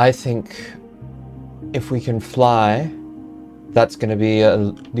 I think if we can fly, that's going to be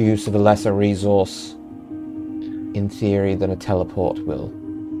the use of a lesser resource, in theory, than a teleport will.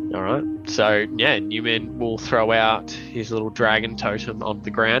 Alright, so yeah, Newman will throw out his little dragon totem on the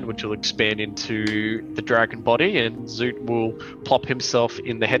ground, which will expand into the dragon body, and Zoot will plop himself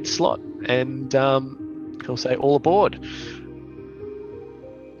in the head slot, and he'll say, all aboard.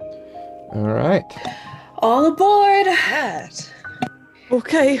 Alright. All aboard! Right.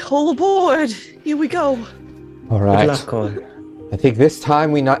 Okay, all aboard. Here we go. Alright. Good luck, all. I think this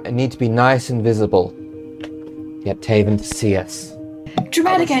time we need to be nice and visible. Get Taven to see us.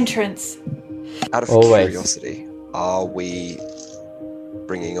 Dramatic entrance. Out of Always. curiosity, are we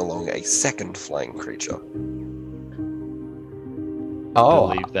bringing along a second flying creature? Oh,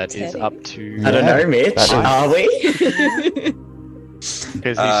 I believe that is up to... I don't know, Mitch. that is- Are we? Because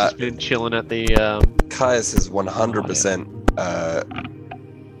he's just been chilling at the... Caius has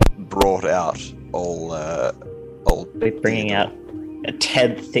 100% brought out all We're bringing out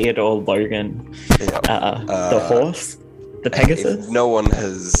Ted Theodore Logan, the horse, the Pegasus. If no one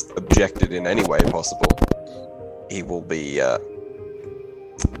has objected in any way possible, he will be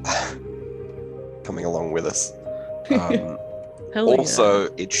coming along with us. Hell yeah.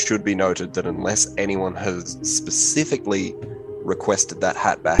 Also, it should be noted that unless anyone has specifically requested that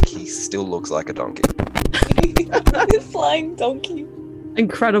hat back, he still looks like a donkey. Flying donkey.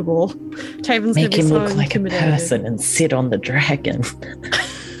 Incredible. Taven's Make gonna be him so look like a intimidated. person and sit on the dragon.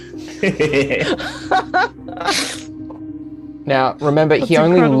 now remember, he That's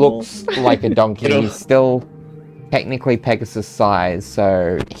only incredible. looks like a donkey. It'll- He's still technically Pegasus size,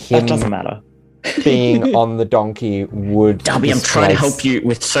 so That doesn't him matter. being on the donkey would Darby, I'm trying to displace- help you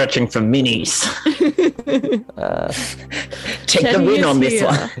with searching for minis. Take the Teddy win is on this here.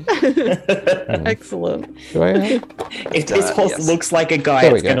 one. Excellent. Do I have? If this horse yes. looks like a guy,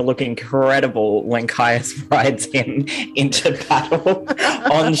 There we it's go. going to look incredible when Caius rides him into battle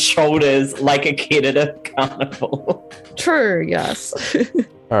on shoulders like a kid at a carnival. True, yes.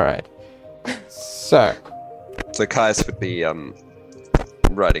 Alright. So, So Caius would be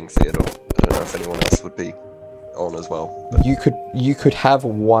riding Theodore. I don't know if anyone else would be on as well. But you could have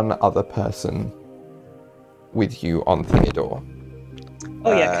one other person with you on Theodore.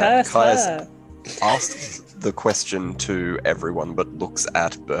 Oh yeah, Caius Caius. asks the question to everyone, but looks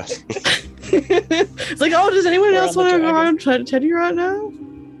at Bertie. It's like, oh, does anyone We're else on the want to go dragon. around Teddy right now?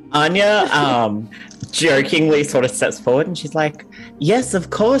 Anya jokingly sort of steps forward and she's like, yes, of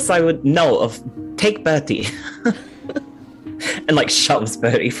course I would. No, take Bertie. And and like shoves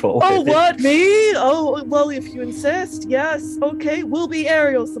Bertie forward. Oh, what? Me? Oh, well, if you insist, yes. Okay, we'll be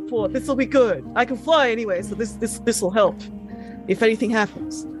aerial support. This will be good. I can fly anyway, so this will help if anything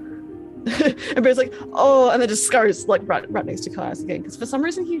happens. And Bertie's like, oh, and then just scurries like right next to Caius again, because for some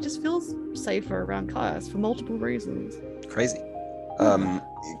reason he just feels safer around Caius for multiple reasons. Crazy.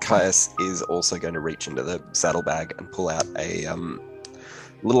 Caius is also going to reach into the saddlebag and pull out a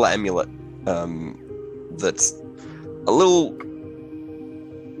little amulet that's a little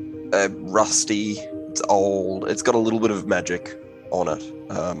rusty. It's old. It's got a little bit of magic on it,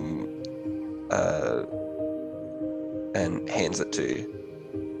 and hands it to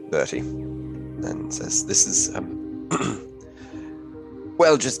Bertie and says, "This is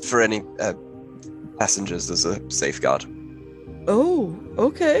well, just for any passengers as a safeguard." Oh,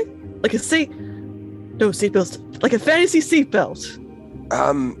 okay. Like a seatbelt. Like a fantasy seatbelt.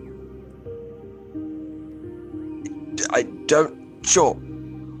 I don't. Sure.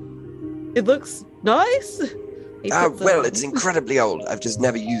 It looks nice. Well, it's incredibly old. I've just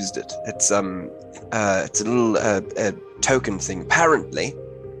never used it. It's a little token thing. Apparently,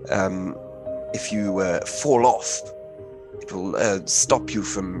 if you fall off, it will stop you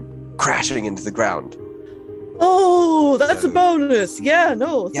from crashing into the ground. Oh, that's a bonus. Yeah,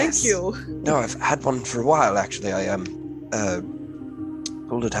 no, Yes. thank you. No, I've had one for a while, actually. I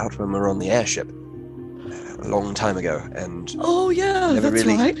pulled it out when we were on the airship a long time ago, and Oh, yeah, never that's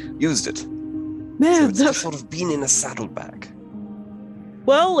really right. used it. So Man, it's just sort of been in a saddlebag.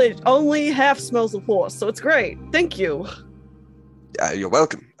 well, it only half smells of horse, so it's great. Thank you. You're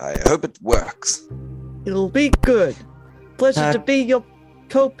welcome. I hope it works. It'll be good. Pleasure Uh, to be your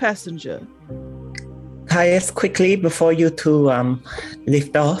co-passenger. Caius, quickly before you two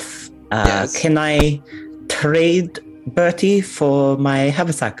lift off, Yes. can I trade Bertie for my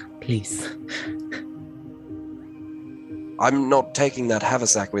haversack, please? I'm not taking that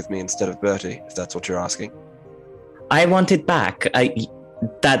haversack with me instead of Bertie, if that's what you're asking. I want it back.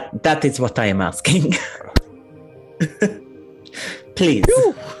 That is what I am asking. Please.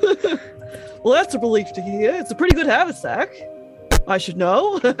 Phew. Well, that's a relief to hear. It's a pretty good haversack. I should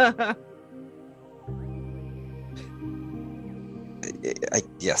know.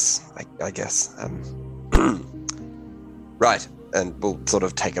 Yes, I guess. Right, and we'll sort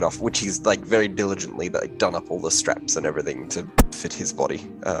of take it off, which he's like very diligently done up all the straps and everything to fit his body.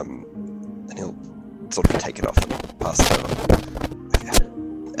 And he'll sort of take it off and pass it over.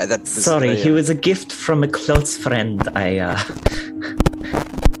 Sorry, he was a gift from a close friend.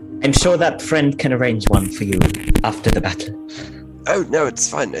 I'm sure that friend can arrange one for you after the battle. Oh no, it's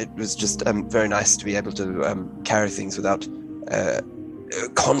fine. It was just very nice to be able to carry things without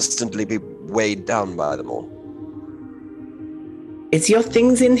constantly be weighed down by them all. Is your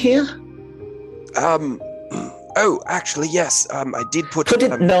things in here? Oh, actually, yes. I did put Put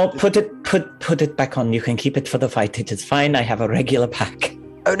it back on. You can keep it for the fight. It is fine. I have a regular pack.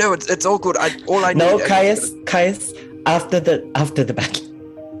 Oh no, it's all good. All I No, need. Caius, after the battle.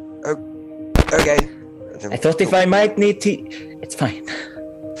 Okay. I thought if I might need to, it's fine.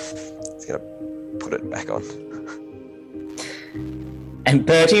 He's gonna put it back on. And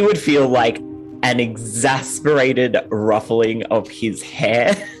Bertie would feel like an exasperated ruffling of his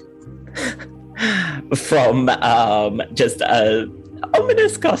hair from just a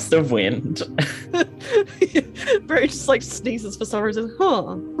ominous gust of wind. Barry just like sneezes for some reason.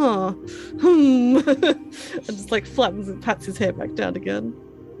 And just like flattens and pats his hair back down again.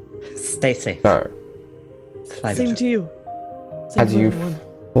 Stay safe. So, Fly Same better. to you. Same as to you everyone.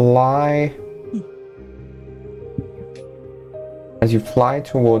 fly,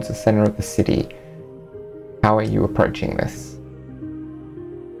 towards the center of the city, how are you approaching this?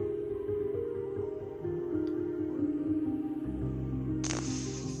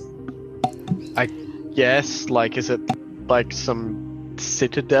 Yes, like, is it like some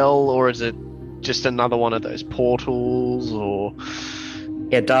citadel, or is it just another one of those portals, or...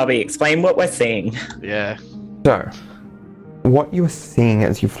 Yeah, Darby, explain what we're seeing. Yeah. So, what you are seeing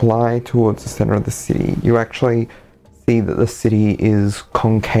as you fly towards the center of the city, you actually see that the city is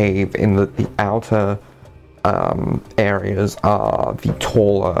concave in that the outer areas are the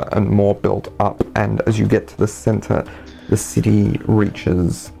taller and more built up, and as you get to the center, the city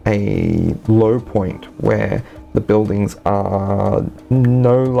reaches a low point where the buildings are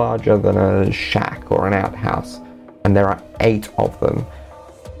no larger than a shack or an outhouse, and there are 8 of them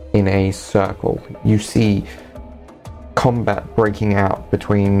in a circle. You see combat breaking out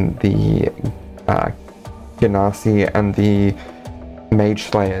between the Genasi and the Mage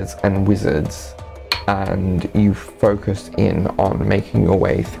Slayers and Wizards, and you focus in on making your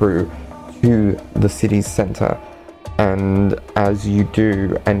way through to the city's center. And as you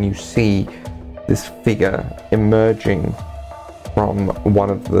do, and you see this figure emerging from one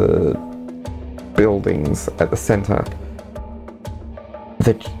of the buildings at the center,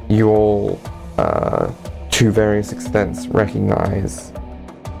 that you all, to various extents, recognize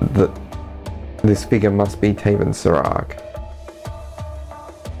that this figure must be Taven Sarag.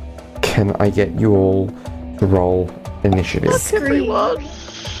 Can I get you all to roll initiative? Everyone.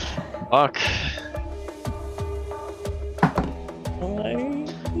 Fuck.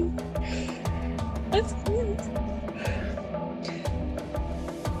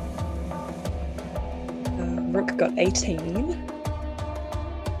 Rook got 18.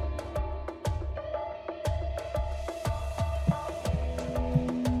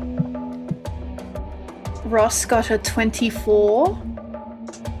 Ross got a 24.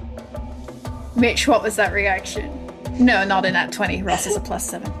 Mitch, what was that reaction? No, not in that 20. Ross is a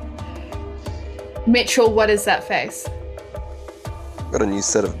 +7. Mitchell, what is that face? Got a new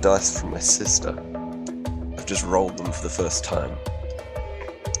set of dice from my sister. I've just rolled them for the first time.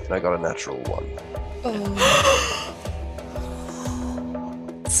 And I got a natural 1.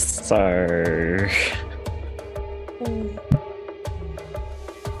 So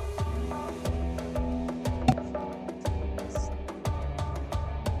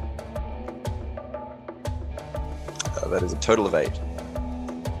that is a total of 8.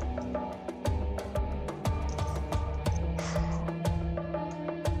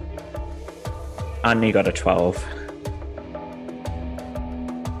 Anya got a 12.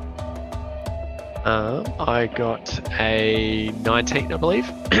 I got a 19, I believe.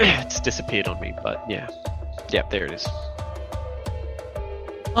 It's disappeared on me, but yeah. Yep, there it is.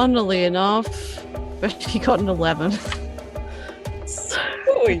 Funnily enough, but he got an 11.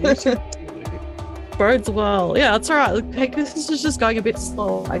 Bodes well. Yeah, that's alright. Hey, this is just going a bit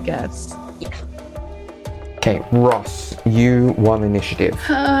slow, I guess. Okay, Ross, you won initiative.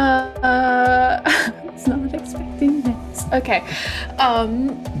 I was not expecting this. Okay.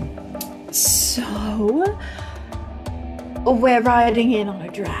 So we're riding in on a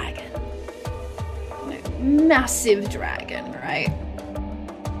dragon. Massive dragon, right?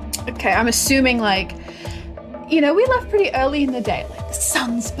 Okay, I'm assuming we left pretty early in the day. Like the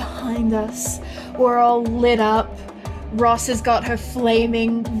sun's behind us. We're all lit up. Ross has got her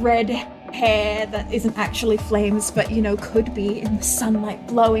flaming red hair that isn't actually flames, but could be in the sunlight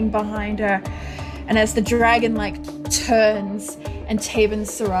blowing behind her. And as the dragon turns and Taven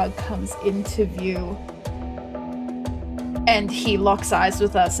Sarag comes into view, and he locks eyes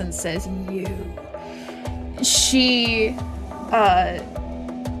with us and says, "You."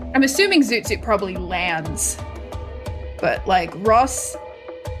 I'm assuming Zoot Suit probably lands, but Ross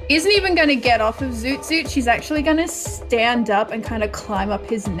isn't even going to get off of Zoot Suit. She's actually going to stand up and kind of climb up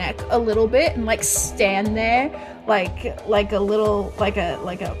his neck a little bit and stand there like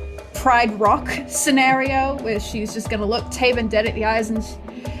a Pride Rock scenario where she's just going to look Taven dead at the eyes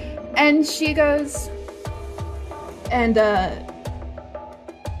and she goes, and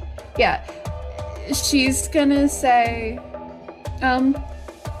she's going to say,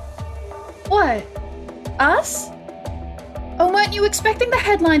 what? Us? Oh, weren't you expecting the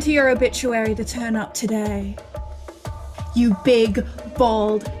headline to your obituary to turn up today? You big,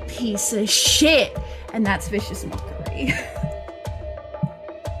 bald piece of shit. And that's vicious mockery.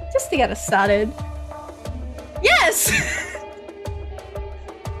 Just to get us started. Yes!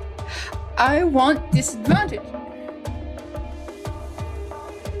 I want disadvantage.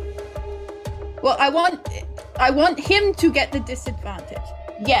 Well, I want him to get the disadvantage.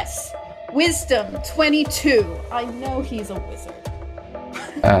 Yes. Wisdom 22. I know he's a wizard.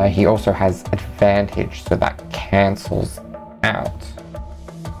 He also has advantage, so that cancels out,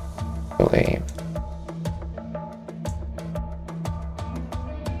 I believe.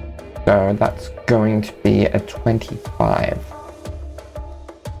 So that's going to be a 25.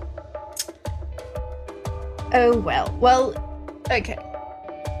 Oh, well. Well, okay.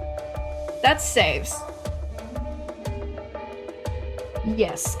 That saves.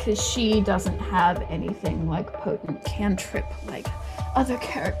 Yes, because she doesn't have anything like potent cantrip like other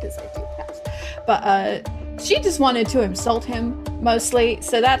characters I do have. But she just wanted to insult him, mostly,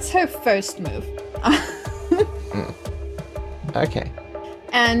 so that's her first move. Okay.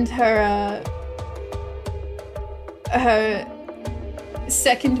 And her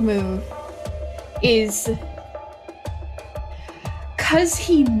second move is because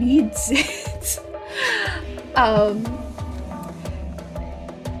he needs it.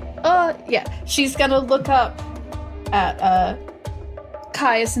 She's gonna look up at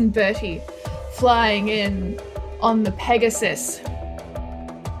Caius and Bertie flying in on the Pegasus,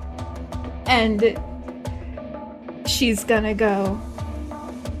 and she's gonna go,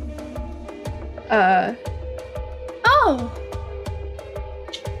 oh!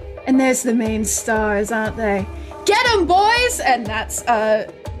 And there's the main stars, aren't they? Get 'em, boys! And that's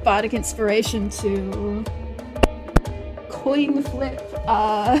bardic inspiration to coin flip.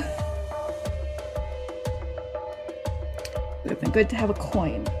 Would have been good to have a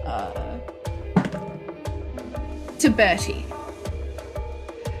coin. To Bertie.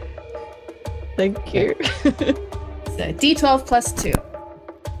 Thank you. So D12 plus 2.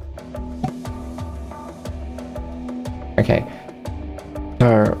 Okay.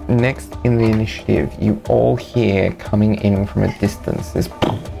 So, next in the initiative, you all hear coming in from a distance this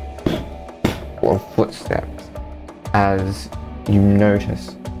of footsteps as you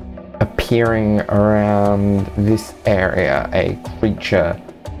notice appearing around this area a creature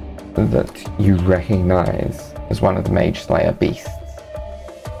that you recognize as one of the Mage Slayer beasts.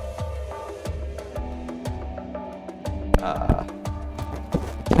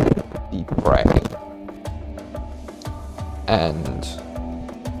 The prey. And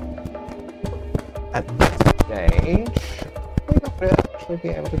at this stage, we're not going to actually be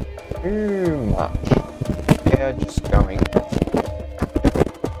able to do much. They're just going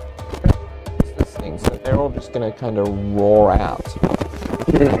this thing, so they're all just going to kind of roar out.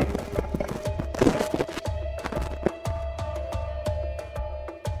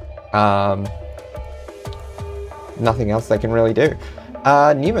 Nothing else they can really do.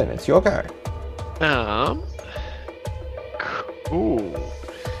 Newman, it's your go. Cool.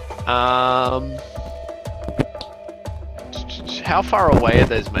 How far away are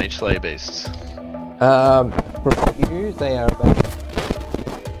those Mage Slayer beasts? From you, they are about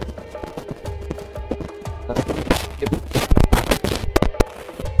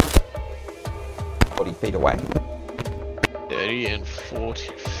 40 feet away. 30 and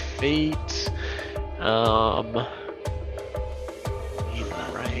 40 feet. In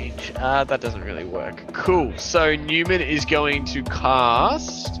range. That doesn't really work. Cool. So Newman is going to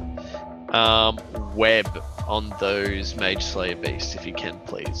cast web on those Mage Slayer beasts, if you can,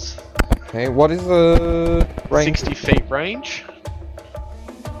 please. Okay, what is the range? 60 feet range.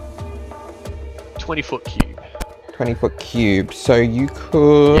 20-foot cube. 20-foot cube. So you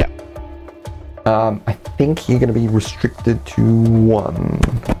could. Yeah. I think you're going to be restricted to 1.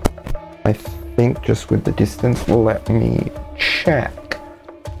 I think just with the distance. Let me check.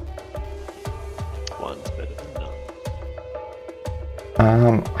 1's better than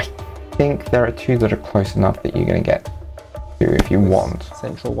none. I think there are 2 that are close enough that you're going to get to if you want.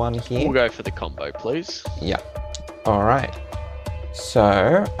 Central one here. We'll go for the combo, please. Yeah. All right.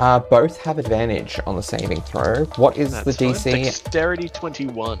 So, both have advantage on the saving throw. What is That's the fine. DC? Dexterity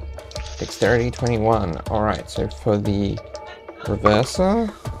 21. Dexterity 21. All right. So for the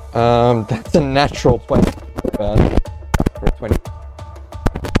reverser, that's a natural 20. For a 20.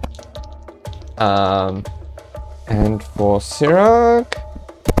 And for Sirog,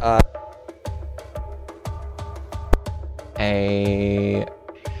 a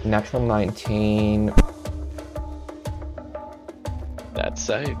natural 19. That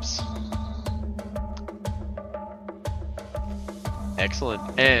saves. Excellent.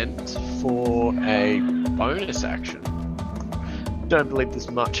 And for a bonus action, don't believe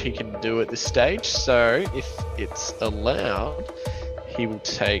there's much he can do at this stage, so if it's allowed, he will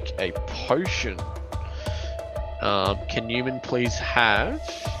take a potion. Can Newman please have...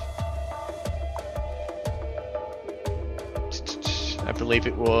 I believe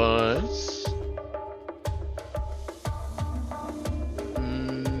it was...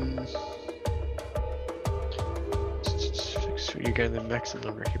 You gain the maximum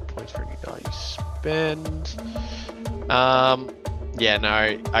number of hit points for any die you spend. Yeah,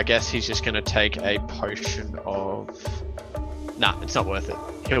 no, I guess he's just going to take a potion of... Nah, it's not worth it.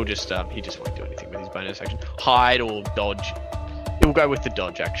 He'll just, he just won't do anything with his bonus action. Hide or dodge. He'll go with the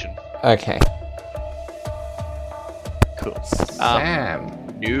dodge action. Okay. Cool. Sam.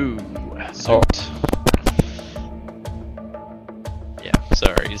 No. Zoot. Yeah,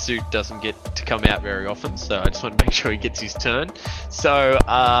 sorry. Zoot doesn't get to come out very often, so I just want to make sure he gets his turn. So,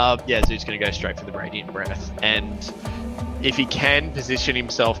 yeah, Zoot's going to go straight for the Radiant Breath. And if he can position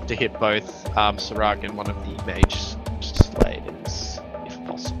himself to hit both Sirach and one of the Mage Slayers, if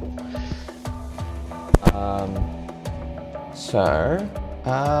possible. I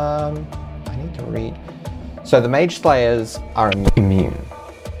need to read. So the Mage Slayers are immune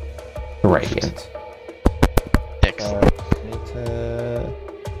to Radiant. Excellent. So I need to...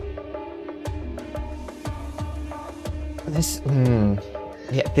 This,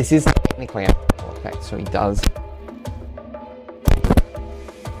 yeah, this is technically a effect, so he does.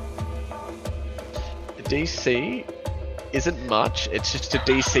 The DC isn't much. It's just a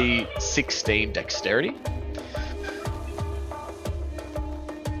DC 16 dexterity.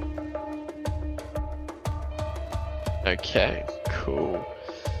 Okay, cool.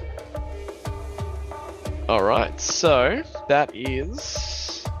 Alright, so that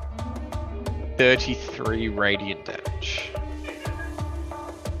is 33 radiant damage.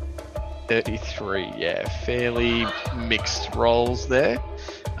 33, yeah, fairly mixed rolls there.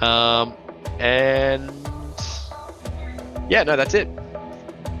 And yeah, no, that's it.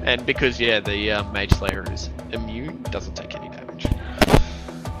 And because, yeah, the Mage Slayer is immune, doesn't take any damage.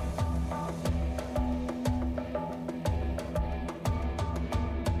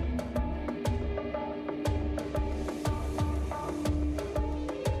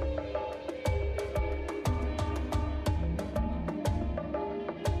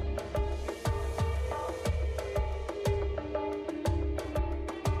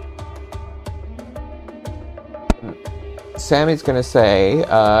 Sammy's gonna say,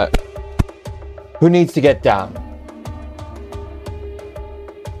 who needs to get down?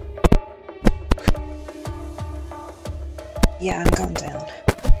 Yeah, I'm going down.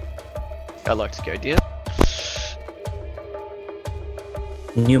 I'd like to go down.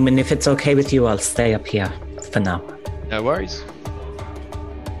 Newman, if it's okay with you, I'll stay up here for now. No worries.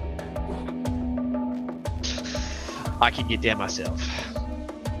 I can get down myself.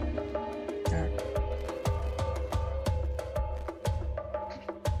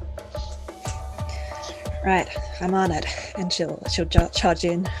 Right, I'm on it, and she'll charge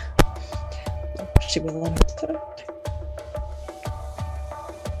in. She will on her turn.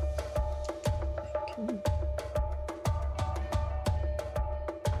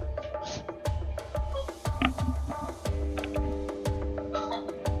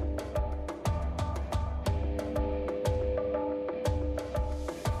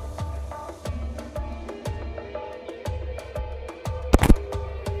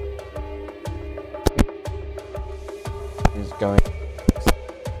 Going.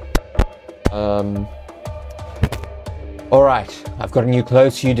 Alright, I've got a new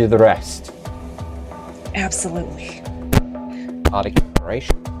clothes, you do the rest. Absolutely. Bardic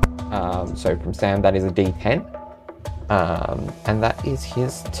Inspiration. So from Sam, that is a D10. And that is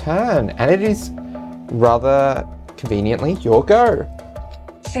his turn. And it is rather conveniently your go.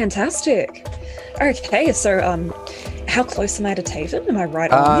 Fantastic. Okay, so how close am I to Taven? Am I right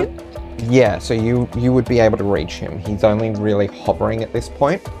on him? Yeah, so you would be able to reach him. He's only really hovering at this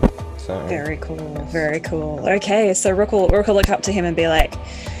point. So Very cool, very cool. Okay, so Rook will look up to him and be like,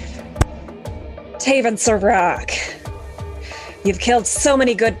 Taven Serac, you've killed so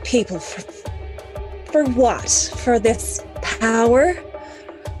many good people for what? For this power?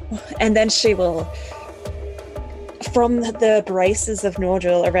 And then she will, from the braces of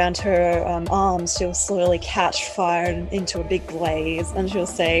Nordril around her arms, she'll slowly catch fire into a big blaze, and she'll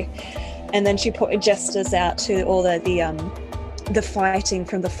say, and then she gestures out to all the fighting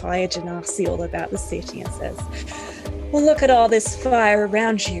from the fire genasi all about the city and says, well, look at all this fire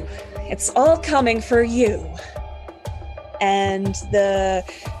around you. It's all coming for you. And the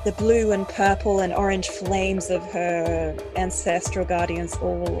blue and purple and orange flames of her ancestral guardians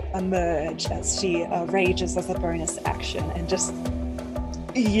all emerge as she rages as a bonus action and just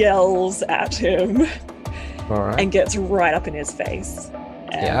yells at him. all right. And gets right up in his face.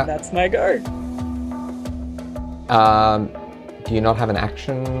 And Yeah. that's my go. Do you not have an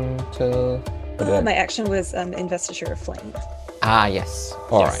action to... My action was Investiture of Flame. Ah, yes.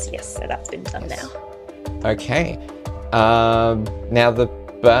 All right. Yes, so that's been done now. Okay. Now the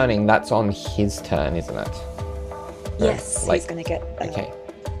burning, that's on his turn, isn't it? Yes, like- he's going to get... Okay.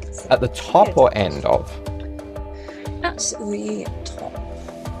 At the top or end of? At the top.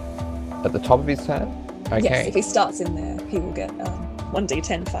 At the top of his turn? Okay. Yes, if he starts in there, he will get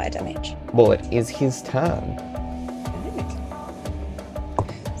 1d10 fire damage. Well, it is his turn.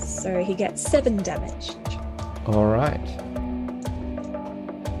 So he gets 7 damage. All right.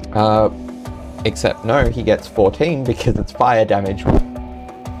 Except no, he gets 14 because it's fire damage.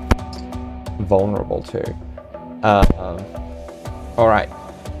 Vulnerable to. All right.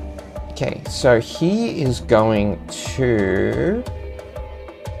 Okay, so he is going to,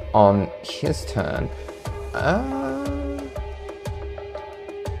 on his turn,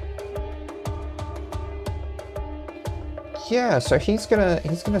 yeah, so he's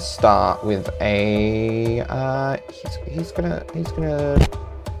gonna start with a he's gonna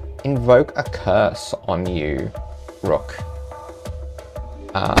invoke a curse on you, Rook.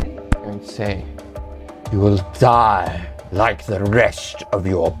 I'm going to say, you will die like the rest of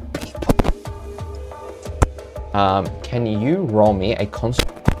your people. Can you roll me a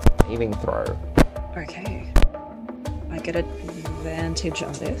constitution saving throw? Okay. I get advantage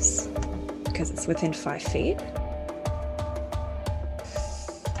on this because it's within 5 feet.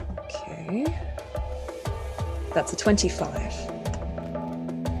 Okay. That's a 25.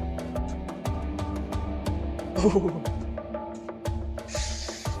 Ooh.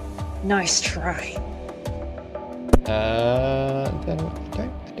 Nice try. Then I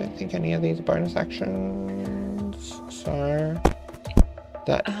don't think any of these are bonus actions. So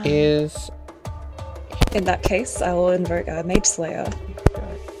that is. In that case, I will invoke Mage Slayer,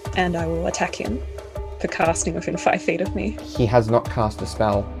 and I will attack him for casting within 5 feet of me. He has not cast a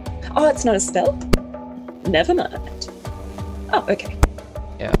spell. Oh, it's not a spell? Never mind. Oh, okay.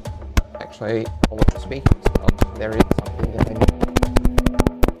 Yeah. Actually, all of the speaking spells, there is something that I need.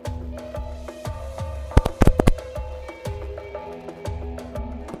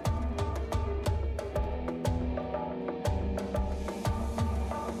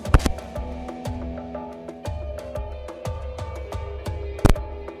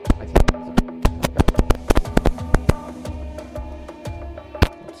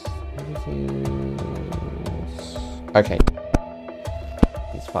 Okay.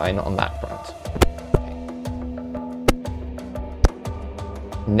 He's fine on that front. Okay.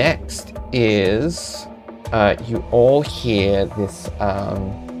 Next is you all hear this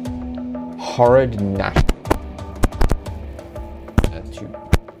horrid gnash to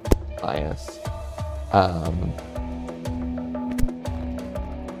Bias.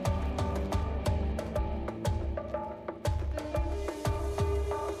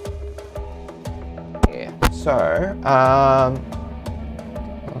 So,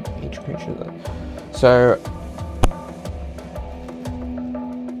 each creature. So,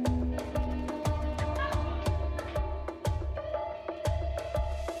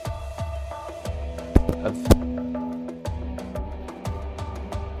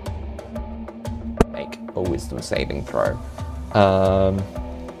 make a wisdom saving throw.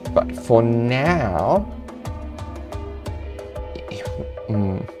 But for now,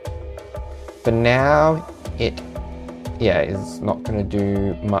 it is not going to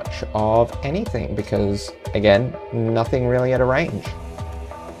do much of anything because, again, nothing really at a range.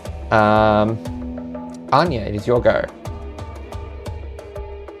 Anya, it is your go.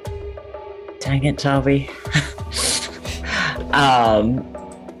 Dang it, Darby.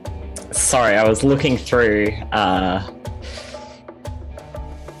 Sorry, I was looking through.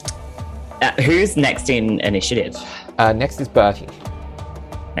 Who's next in initiative? Next is Bertie.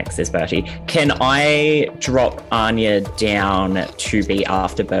 Next is Bertie. Can I drop Anya down to be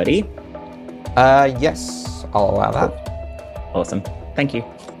after Bertie? Yes, I'll allow that. Awesome. Thank you.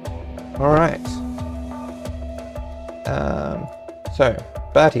 All right. So,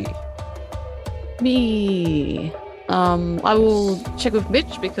 Bertie. Me. I will check with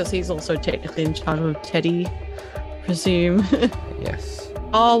Mitch because he's also technically in charge of Teddy, presume. Yes.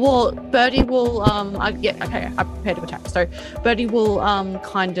 Oh, well, Bertie will, I prepared to attack. So Bertie will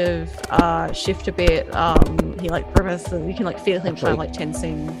kind of shift a bit. He progresses, you can feel him kind of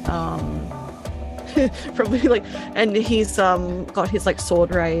tensing. Probably and he's got his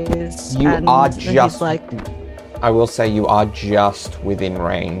sword raised. I will say you are just within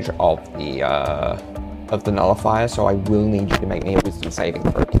range of the nullifier, so I will need you to make me a wisdom saving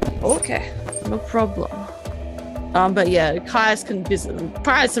throw. Okay, no problem. But yeah, Caius can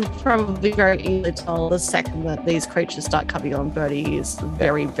probably very easily tell the second that these creatures start coming on. Bertie is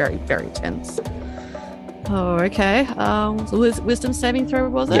very, very, very tense. Oh, okay. So wisdom saving throw,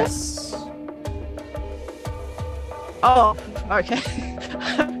 was it? Yes. Oh, okay.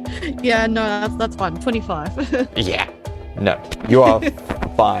 Yeah, no, that's fine. 25. Yeah. No, you are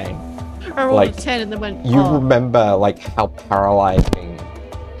fine. I rolled a 10 and then went. You remember how paralyzing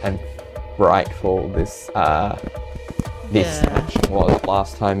and frightful this action was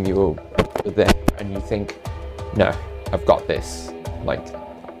last time you were there, and you think, no, I've got this.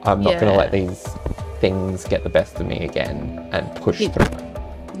 I'm not going to let these things get the best of me again and push through.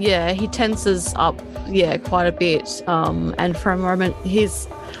 Yeah, he tenses up, quite a bit. And for a moment,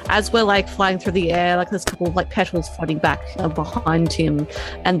 as we're flying through the air, there's a couple of petals floating back behind him,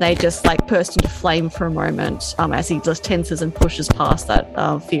 and they just burst into flame for a moment as he just tenses and pushes past that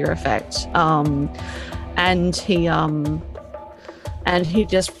fear effect. And he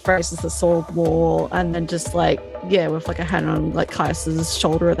just braces the sword wall, and then just with a hand on Caius's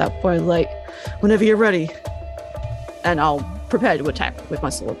shoulder at that point, whenever you're ready, and I'll prepare to attack with my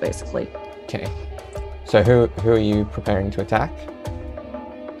sword, basically. Okay. So who are you preparing to attack?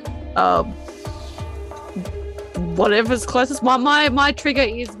 Whatever's closest. My trigger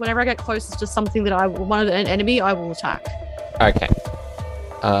is whenever I get closest to something that an enemy, I will attack. Okay.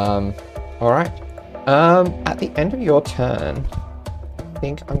 All right. At the end of your turn, I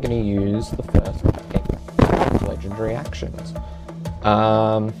think I'm going to use the first legendary actions.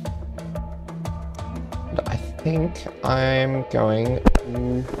 And I think I'm going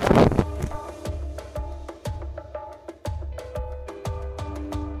to...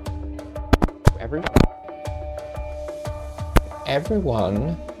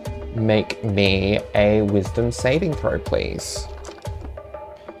 Everyone make me a wisdom saving throw, please.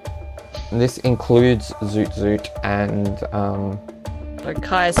 This includes Zoot Zoot and So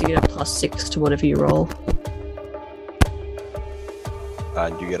Caius, you get a +6 to whatever you roll.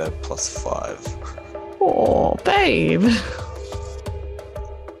 And you get a +5. Oh, babe.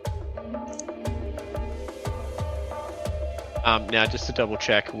 Now, just to double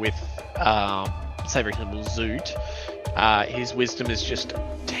check with, say for example, Zoot, his wisdom is just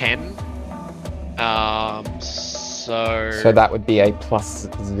 10. So that would be a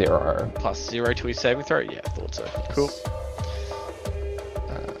 +0. +0 to his saving throw? Yeah, I thought so. Cool.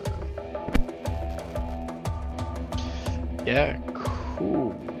 Yeah,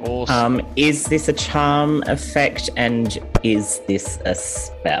 cool. Awesome. Is this a charm effect and is this a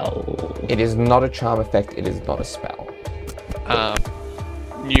spell? It is not a charm effect, it is not a spell.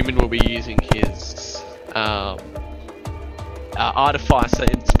 Newman will be using his Artificer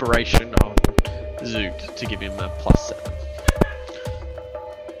inspiration on Zoot to give him a +7.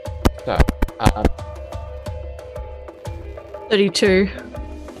 So, 32.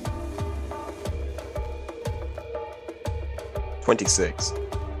 26.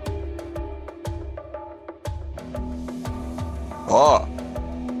 Oh!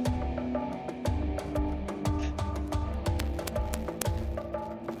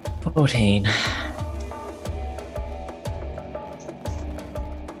 Oh, 14.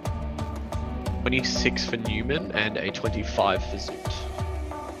 26 for Newman and a 25 for Zoot.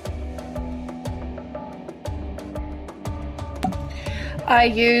 I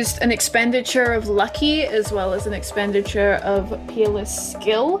used an expenditure of lucky as well as an expenditure of peerless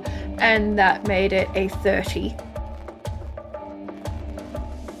skill, and that made it a 30.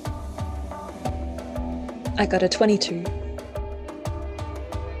 I got a 22.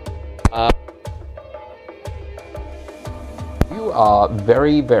 you are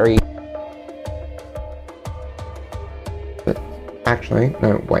very, very... Actually,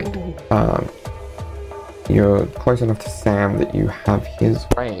 no, wait. You're close enough to Sam that you have his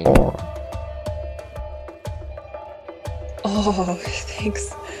range. Oh,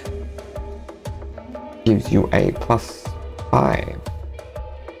 thanks. Gives you a +5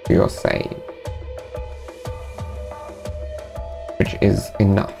 to your save, which is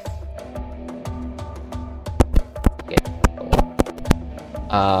enough.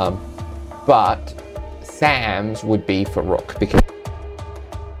 But Sam's would be for Rook because.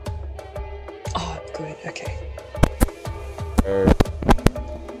 Oh, good. Okay.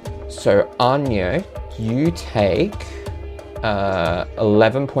 So Anya, you take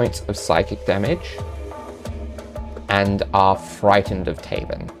 11 points of psychic damage and are frightened of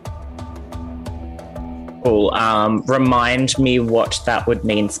Taven. Cool. Remind me what that would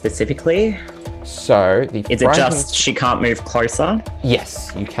mean specifically. So the Is it just she can't move closer?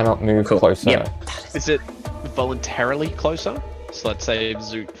 Yes, you cannot move Cool. closer. Yep. Is it voluntarily closer? So let's say if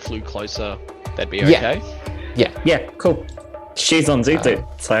Zoot flew closer, that'd be okay? Yeah, cool. She's on Zoot,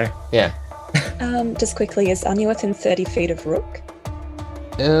 so... Yeah. Just quickly, is Anya within 30 feet of Rook?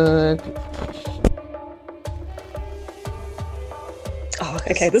 Oh,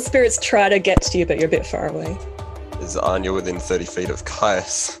 okay. The spirits try to get to you, but you're a bit far away. Is Anya within 30 feet of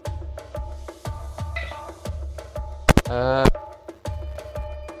Caius?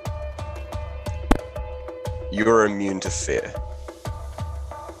 You're immune to fear.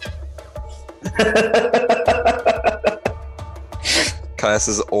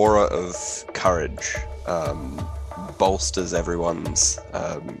 Caius's aura of courage bolsters everyone's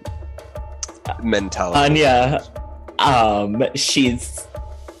mentality. Anya, she's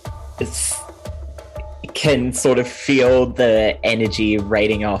can sort of feel the energy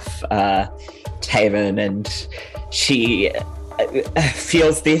radiating off Taven, and she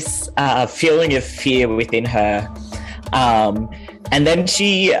feels this feeling of fear within her, and then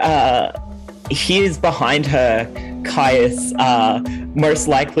she hears behind her Caius most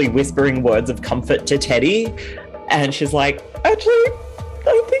likely whispering words of comfort to Teddy, and she's like, actually,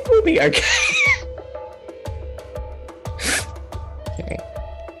 I think we'll be okay. Okay.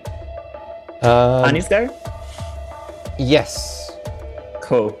 Anya's go? Yes.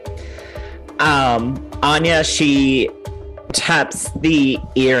 Cool. Anya, she taps the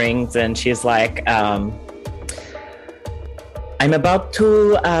earrings and she's like, I'm about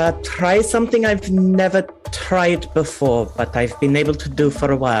to try something I've never tried before, but I've been able to do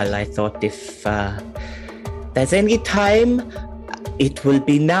for a while. I thought if there's any time, it will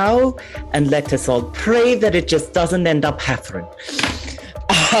be now, and let us all pray that it just doesn't end up happening.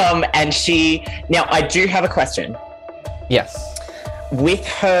 And now I do have a question. Yes. With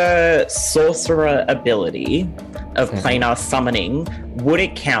her sorcerer ability of planar summoning, would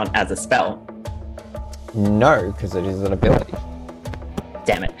it count as a spell? No, because it is an ability.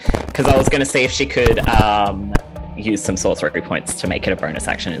 Damn it. Because I was going to see if she could use some sorcery points to make it a bonus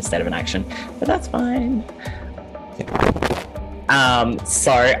action instead of an action, but that's fine.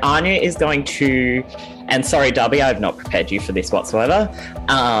 So Anya is going to, and sorry Darby, I've not prepared you for this whatsoever,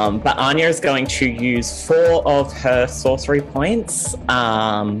 but Anya is going to use 4 of her sorcery points,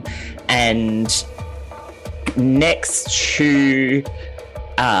 and next to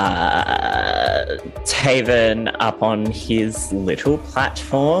Taven up on his little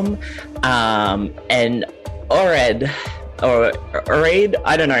platform, and Ored,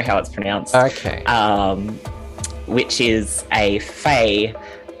 I don't know how it's pronounced. Okay. Which is a fae,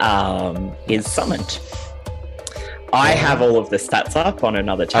 is summoned. I have all of the stats up on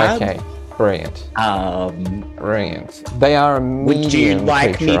another tab. Okay, brilliant. Brilliant. They are a medium Would you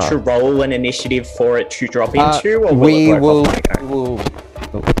like me creature. to roll an initiative for it to drop into, or we will will. it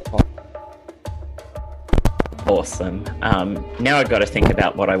work off my go? Awesome. Now I've got to think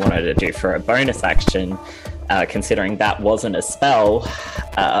about what I wanted to do for a bonus action, considering that wasn't a spell.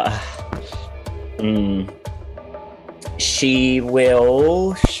 She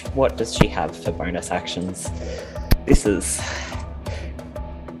will... What does she have for bonus actions? This is...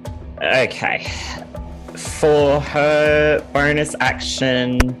 Okay. For her bonus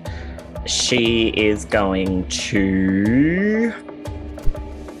action, she is going to...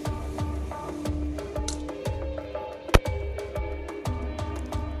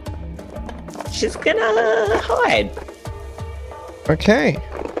 She's gonna hide. Okay.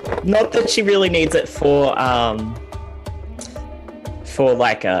 Not that she really needs it for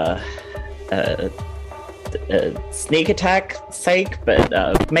like a sneak attack sake,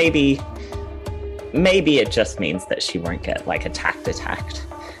 but maybe it just means that she won't get like attacked.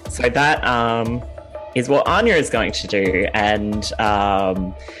 So that is what Anya is going to do, and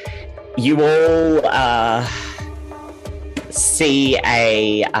you all see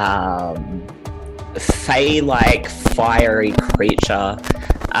a fey-like fiery creature.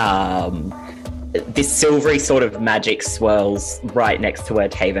 This silvery sort of magic swirls right next to where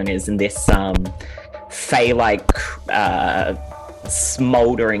Taven is, and this fey-like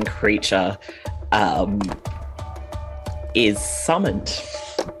smoldering creature is summoned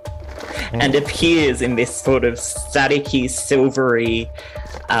and appears in this sort of staticky, silvery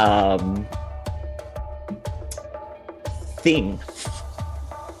thing.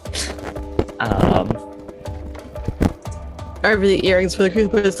 Over the earrings for the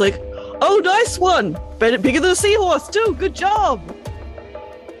creeper, it's like, oh, nice one! Better bigger than a seahorse too. Good job.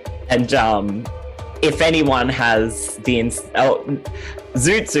 And if anyone has the Zoot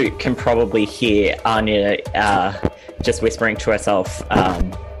Zoot can probably hear Anya just whispering to herself,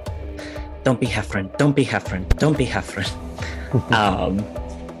 "Don't be Heffron, don't be Heffron, don't be Heffron."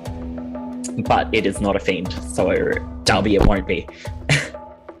 But it is not a fiend, so Darby it won't be.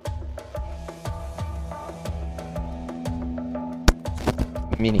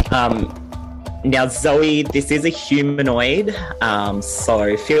 Mini. Now, Zoe, this is a humanoid,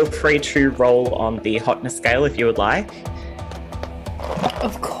 so feel free to roll on the hotness scale if you would like.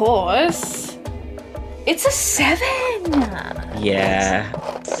 Of course. It's a 7. Yeah.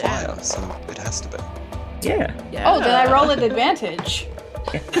 Fire, so it has to be. Yeah. Oh, did I roll at advantage?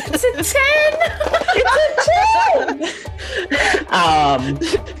 It's a 10.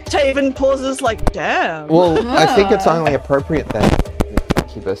 Taven pauses like, damn. Well, I think it's only appropriate that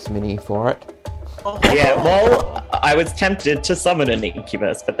Incubus Mini for it. Yeah, well, I was tempted to summon an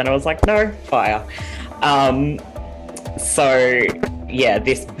incubus, but then I was like, no, fire. So, yeah,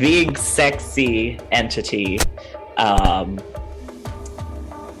 this big, sexy entity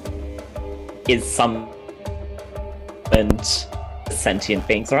is summoned sentient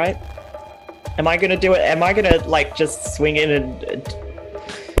beings, right? Am I gonna do it? Am I gonna, like, just swing in and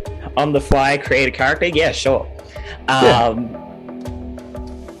on the fly create a character? Yeah, sure.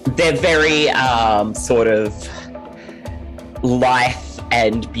 They're very sort of lithe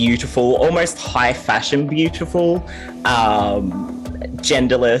and beautiful, almost high fashion beautiful,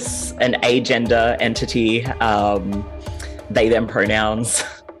 genderless, an agender entity, they them pronouns.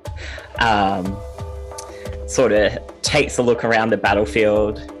 Sort of takes a look around the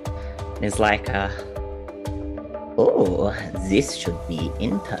battlefield and is like, Oh, this should be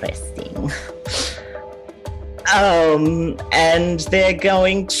interesting. And they're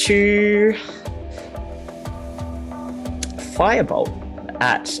going to firebolt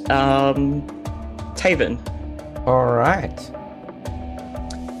at Taven. All right.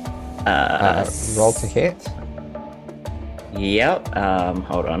 Roll to hit. Yep.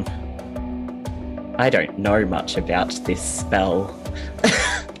 Hold on. I don't know much about this spell.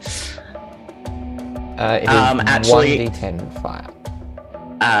 It is actually- 1d10 fire.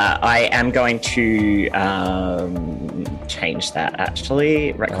 I am going to change that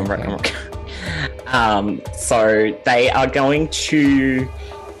actually. Retcon. So they are going to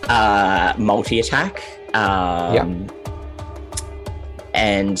multi-attack.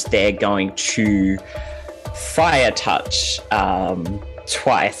 And they're going to fire touch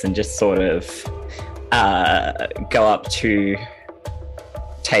twice and just sort of go up to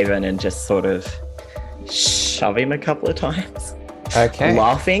Taven and just sort of shove him a couple of times. Okay.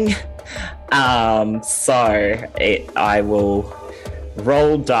 Laughing. I will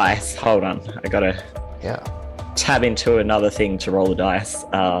roll dice. Hold on. I gotta tab into another thing to roll the dice,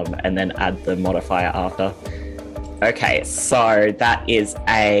 and then add the modifier after. Okay, so that is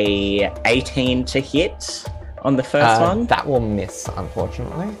a 18 to hit on the first one. That will miss,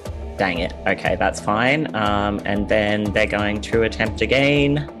 unfortunately. Dang it. Okay, that's fine. And then they're going to attempt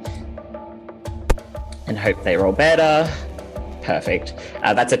again and hope they roll better. Perfect.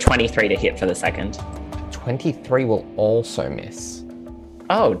 That's a 23 to hit for the second. 23 will also miss.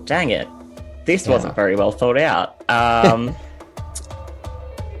 Oh, dang it. This wasn't very well thought out.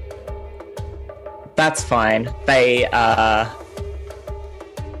 That's fine. They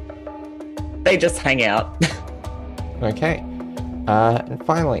just hang out. Okay. And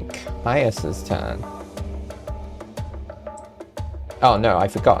finally, Caius's turn. Oh no, I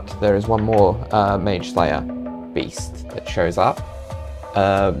forgot. There is one more Mage Slayer beast that shows up.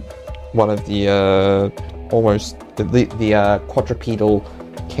 One of the almost the quadrupedal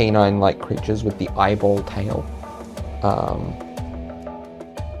canine-like creatures with the eyeball tail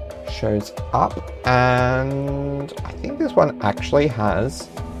shows up, and I think this one actually has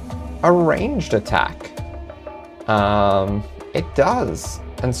a ranged attack. It does,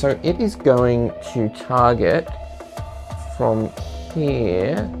 and so it is going to target from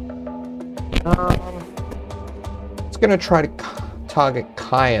here. It's going to try to target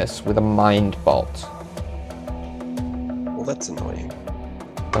Caius with a mind bolt. Well, that's annoying.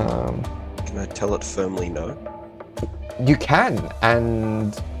 Can I tell it firmly no? You can,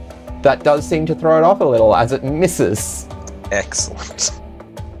 and that does seem to throw it off a little as it misses. Excellent.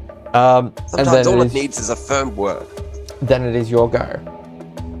 And Sometimes then all it needs is a firm word. Then it is your go.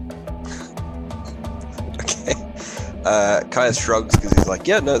 Okay. Caius shrugs because he's like,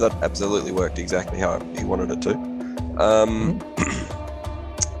 yeah, no, that absolutely worked exactly how he wanted it to.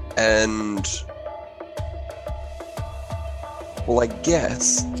 And... well, I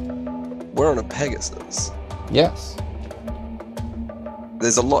guess we're on a Pegasus. Yes.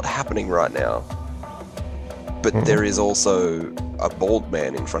 There's a lot happening right now. But there is also a bald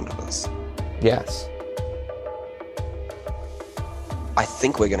man in front of us. Yes. I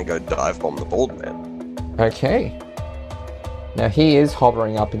think we're going to go dive bomb the bald man. Okay. Now he is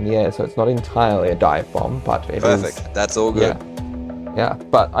hovering up in the air, so it's not entirely a dive bomb, but it is... Perfect. That's all good. Yeah,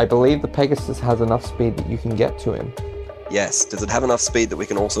 but I believe the Pegasus has enough speed that you can get to him. Yes. Does it have enough speed that we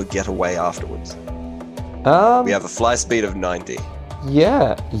can also get away afterwards? We have a fly speed of 90.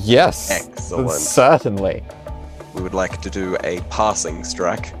 Yeah. Yes. Excellent. Certainly. We would like to do a passing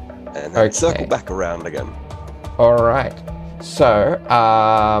strike and then circle back around again. Alright. So,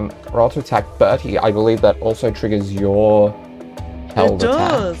 roll to attack Bertie. I believe that also triggers your held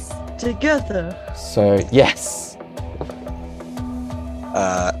attack. It does. Together. So, yes.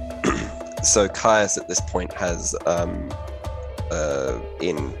 So Caius at this point has,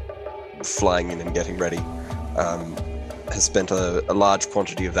 in flying in and getting ready, has spent a large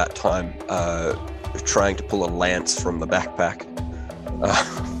quantity of that time trying to pull a lance from the backpack,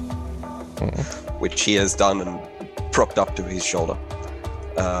 which he has done and propped up to his shoulder,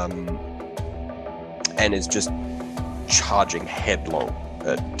 and is just charging headlong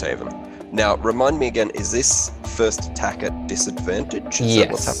at Taven. Now, remind me again, is this first attack at disadvantage? Is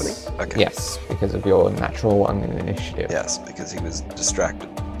that what's happening? Okay. Yes, because of your natural one in initiative. Yes, because he was distracted.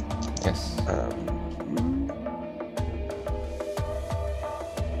 Yes.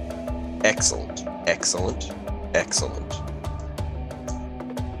 Excellent.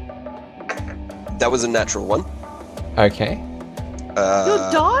 That was a natural one. Okay.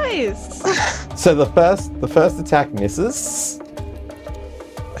 Your dice. So the first attack misses.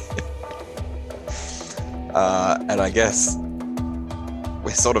 And I guess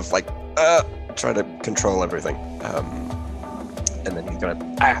we're sort of like trying to control everything. And then he's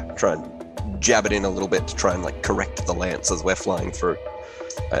gonna try and jab it in a little bit to try and like correct the lance as we're flying through,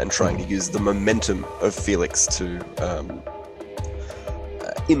 and trying to use the momentum of Felix to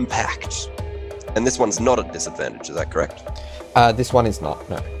impact. And this one's not at disadvantage, is that correct? This one is not,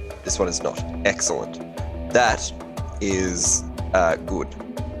 no. This one is not. Excellent. That is good.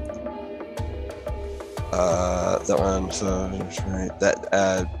 That one, so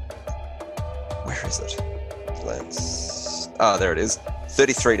that where is it? Lance. There it is.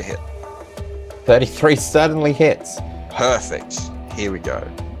 33 to hit. 33 certainly hits. Perfect. Here we go.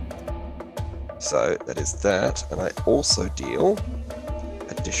 So that is that, and I also deal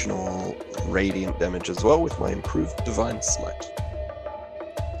additional radiant damage as well with my improved divine smite.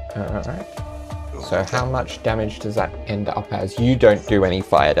 Alright. So how much damage does that end up as? You don't do any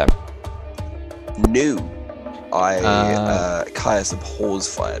fire damage. No. Caius abhors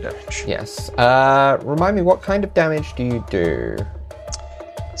fire damage. Yes. Remind me, what kind of damage do you do?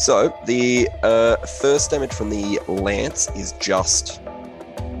 So, the first damage from the lance is just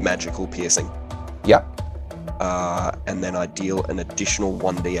magical piercing. Yep. And then I deal an additional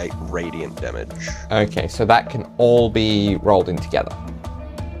 1d8 radiant damage. Okay, so that can all be rolled in together.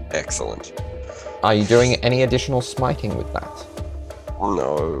 Excellent. Are you doing any additional smiting with that?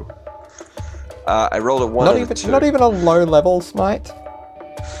 No. I rolled a 1 and a 2. Not even a low-level smite?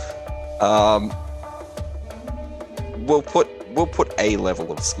 We'll put a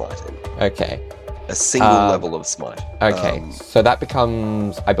level of smite in. Okay. A single level of smite. Okay, so that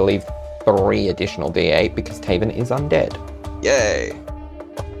becomes, I believe, 3 additional d8 because Taven is undead. Yay.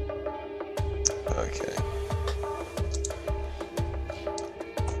 Okay.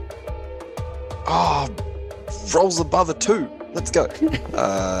 Oh, rolls above a 2. Let's go.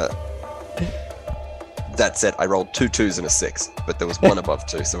 That said, I rolled 2 2s and a 6, but there was 1 above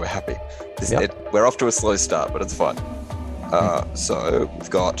 2, so we're happy. We're off to a slow start, but it's fine. So we've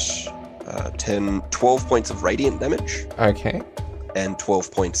got 12 points of radiant damage. Okay. And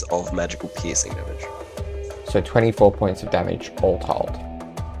 12 points of magical piercing damage. So 24 points of damage all told.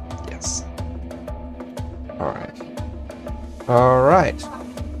 Yes. Alright.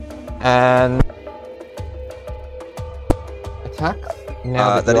 And attack.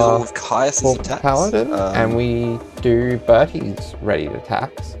 Now that is all of Caius's attacks. Paladin, and we do Bertie's readied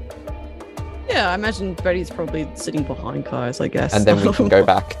attacks. Yeah, I imagine Bertie's probably sitting behind Caius, I guess. And then we can go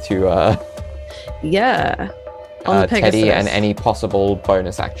back to yeah. Teddy and any possible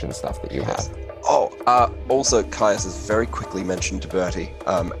bonus action stuff that you have. Oh, also Caius has very quickly mentioned to Bertie,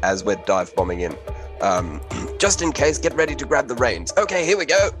 as we're dive bombing in, just in case, get ready to grab the reins. Okay, here we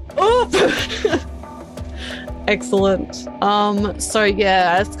go. Oh! Excellent. So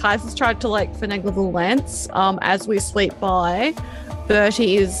yeah, as Caius has tried to like finagle the lance, as we sweep by,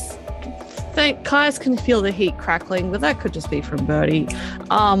 Bertie is. Caius can feel the heat crackling, but that could just be from Bertie.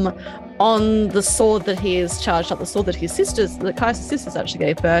 On the sword that he has charged up, the sword that Caius' sisters actually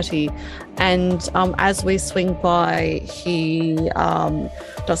gave Bertie, and as we swing by, he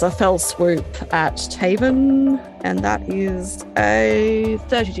does a fell swoop at Taven, and that is a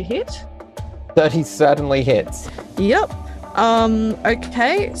 30 to hit. 30 certainly hits. Yep.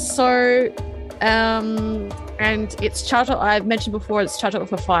 Okay, so and it's charged up. I've mentioned before it's charged up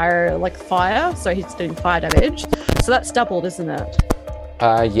with a fire, so he's doing fire damage. So that's doubled, isn't it?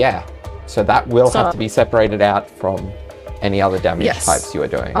 Yeah. So that will have to be separated out from any other damage types you are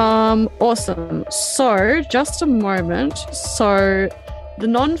doing. Awesome. So just a moment. So the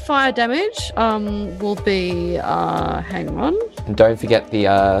non-fire damage will be hang on. And don't forget the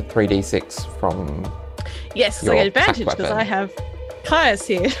 3d6 from yes, I get advantage because I have Caius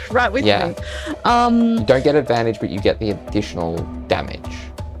here right with me. You don't get advantage, but you get the additional damage.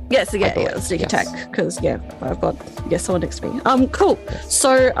 Yes, yeah, sneak attack because I've got someone next to me. Cool. Yes.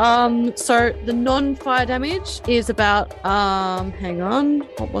 So so the non-fire damage is about hang on,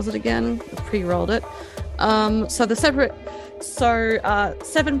 what was it again? I pre-rolled it. So the separate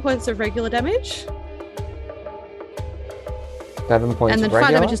 7 points of regular damage. 7 points and then of regular?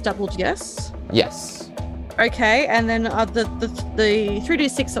 fire damage is doubled, yes? Yes. Okay, and then the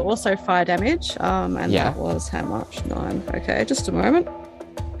 3d6 are also fire damage. And that was how much? 9. Okay, just a moment.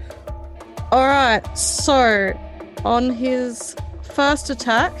 Alright, so on his first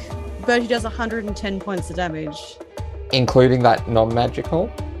attack, Bertie does 110 points of damage. Including that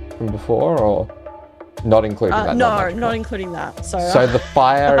non-magical from before, or not including that non-magical? No, not including that. So the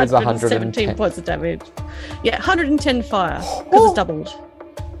fire is 117 points of damage. Yeah, 110 fire, because it's doubled.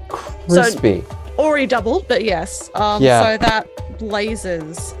 Crispy. So, already doubled, but yes. So that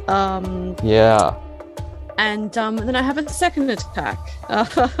blazes. Yeah. And then I have a second attack.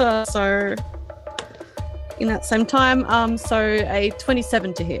 So in that same time, so a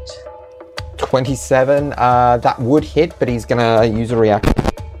 27 to hit. 27, that would hit, but he's gonna use a reaction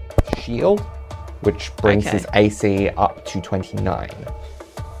shield, which brings Okay. his AC up to 29.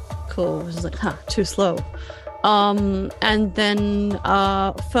 Cool. I was like, too slow. And then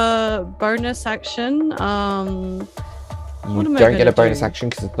for bonus action, You What am I don't get a gonna bonus do? action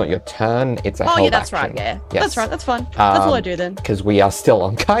because it's not your turn, it's a oh held yeah, that's action. right. Yeah, Yes. that's right. That's fine. That's all I do then. Because we are still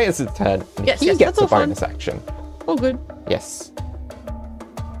on Caius' turn, and Yes, he yes, gets that's a all fine. bonus action. All good. Yes.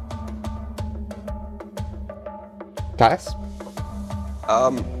 Caius?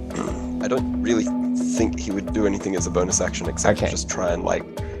 I don't really think he would do anything as a bonus action except Okay. just try and like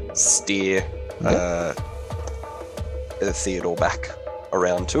steer Theodore back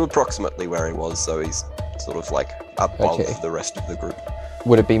around to approximately where he was, so he's sort of like above Okay. the rest of the group.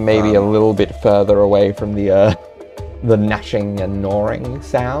 Would it be maybe a little bit further away from the gnashing and gnawing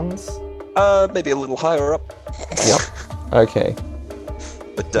sounds? Maybe a little higher up. Yep. Okay.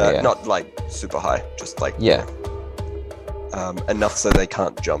 But Yeah. not like super high, just like Yeah. enough so they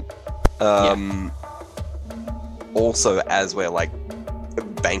can't jump. Also, as we're like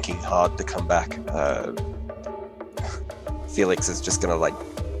banking hard to come back, Felix is just gonna like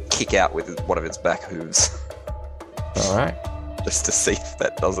kick out with one of its back hooves All right. just to see if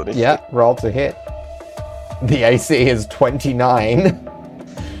that does anything. Yeah. Roll to hit. The AC is 29.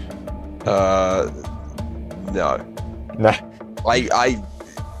 No. No.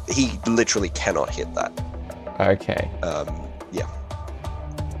 He literally cannot hit that. Okay. Yeah,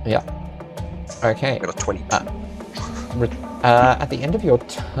 Yeah. Okay. I got a 20. At the end of your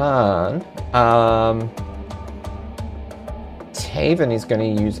turn, Taven is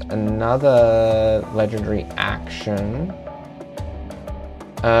going to use another legendary action.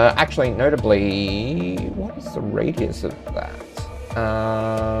 Actually, notably, what is the radius of that?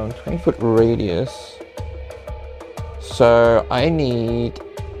 20-foot radius. So I need...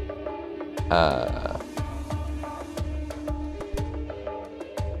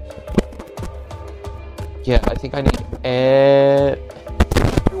 Yeah, I think I need everyone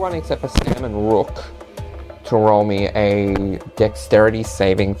except for Sam and Rook to roll me a dexterity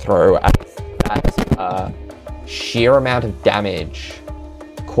saving throw as that sheer amount of damage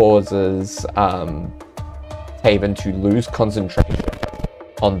causes Taven to lose concentration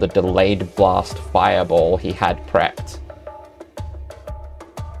on the delayed blast fireball he had prepped.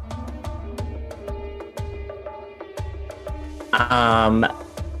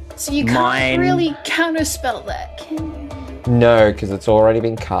 So you can't Mine- really counterspell that, can you? No, because it's already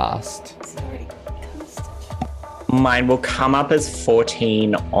been cast. It's already casted. Mine will come up as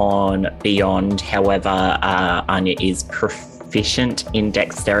 14 on Beyond. However, Anya is proficient in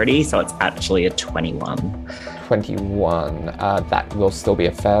dexterity, so it's actually a 21. 21. That will still be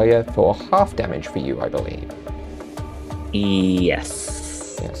a failure for half damage for you, I believe.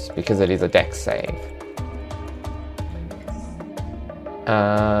 Yes. Yes, because it is a dex save.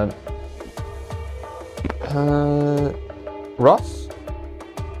 Ross?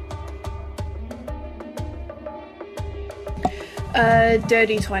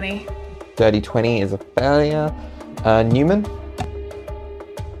 Dirty 20. Dirty 20 is a failure. Newman?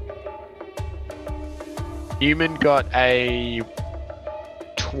 Newman got a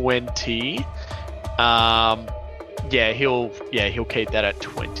 20. He'll keep that at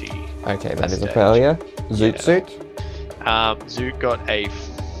 20. Okay, that is a Stage. failure. Zoot Yeah. Suit? Zoot got a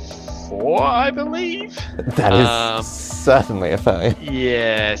 4, I believe. That is certainly a failure.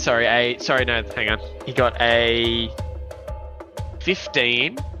 Yeah, sorry, no, hang on. He got a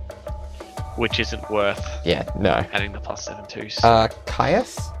 15, which isn't worth Yeah, no. adding the +7 to. So.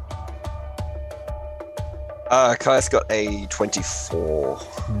 Caius? Caius got a 24.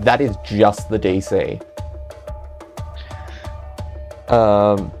 That is just the DC.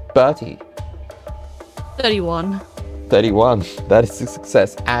 Bertie? 31. 31. That is a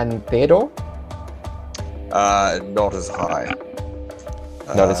success. And Theodore? Not as high.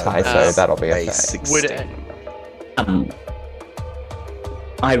 Not as high, so that'll be okay. 16. Would it-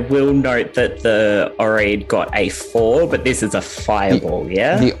 I will note that the Oreid got a 4, but this is a fireball,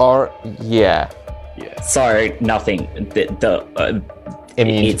 yeah? Yeah. Yeah. So, nothing. Immune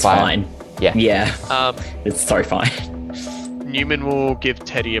to It's fire. fine. Yeah. Yeah, it's so fine. Newman will give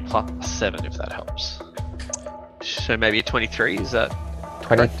Teddy a +7 if that helps. So maybe a 23, is that?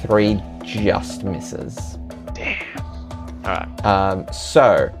 23 just misses. Damn. Alright.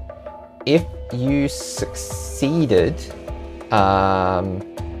 So, if you succeeded,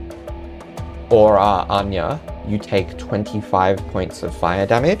 or Anya, you take 25 points of fire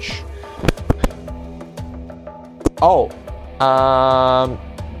damage.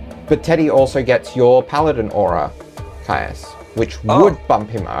 but Teddy also gets your paladin aura, Caius, which would bump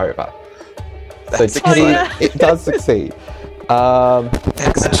him over. That's so Teddy, exciting. it does succeed.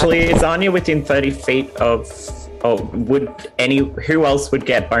 Actually, is Anya within 30 feet of? Oh, who else would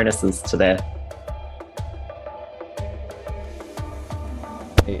get bonuses to there?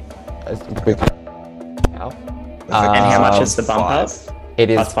 And how much is the bump up? It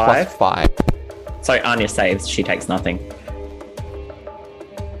is Plus five? plus 5. So Anya saves, she takes nothing.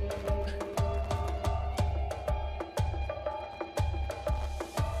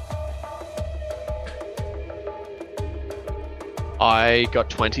 I got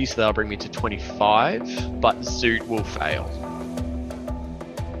 20, so that'll bring me to 25, but Zoot will fail.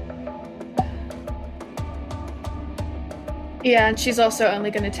 Yeah, and she's also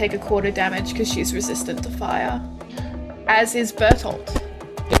only going to take a quarter damage because she's resistant to fire. As is Bertolt.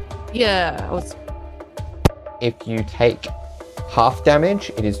 Yeah, I was. If you take half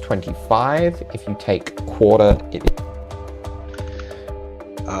damage, it is 25. If you take quarter, it is...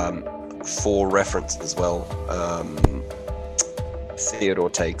 For reference as well, Theodore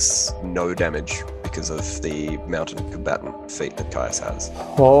takes no damage because of the mountain combatant feat that Caius has.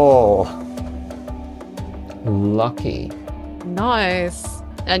 Oh. Lucky. Nice.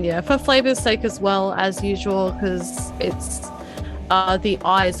 And yeah, for flavor's sake as well, as usual, because it's the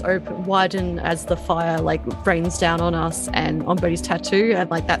eyes widen as the fire like rains down on us and on Bodhi's tattoo, and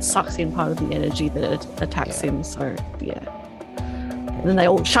like that sucks in part of the energy that attacks him. So yeah. And then they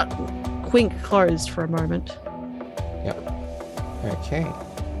all closed for a moment. Yep. Okay.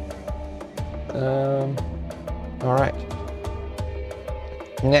 All right.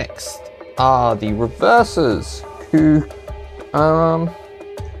 Next are the reversers, who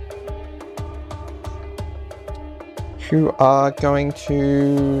are going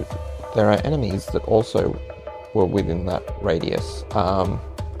to... There are enemies that also were within that radius.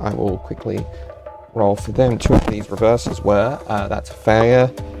 I will quickly roll for them. 2 of these reversers were. That's a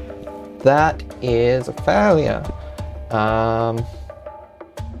failure. That is a failure. So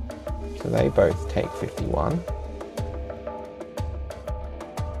they both take 51.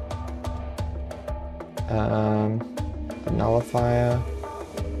 The nullifier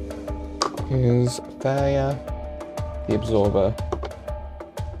is a failure. The absorber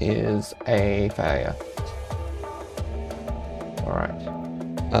is a failure. Alright.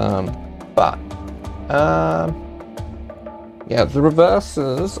 Yeah, the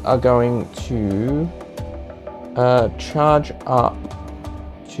reversers are going to charge up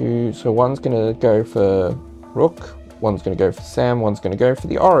to... So one's going to go for Rook, one's going to go for Sam, one's going to go for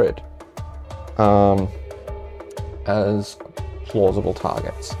the Orid. As plausible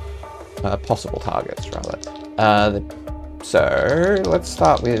targets. Possible targets, rather. So, let's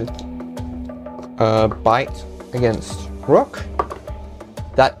start with Bite against Rook.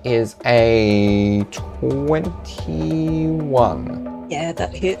 That is a 21. Yeah,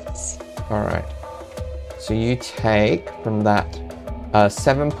 that hits. Alright. So you take from that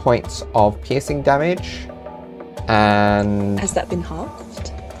 7 points of piercing damage and... Has that been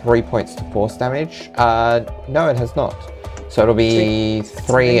halved? 3 points to force damage. No, it has not. So it'll be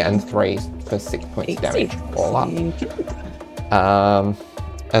 3 and 3 for 6 points damage all up.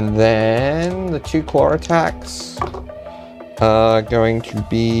 And then the 2 claw attacks are going to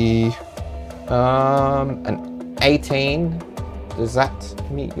be an 18. Does that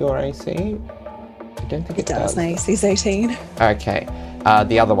meet your AC? I don't think it does. My AC's 18. Okay.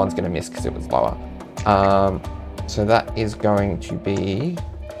 The other one's going to miss because it was lower. So that is going to be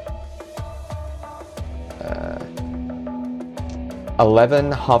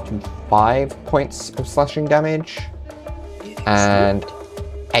 11 half to 5 points of slashing damage and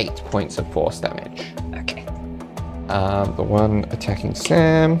 8 points of force damage. Okay. The one attacking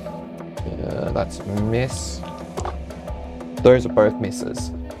Sam, that's a miss. Those are both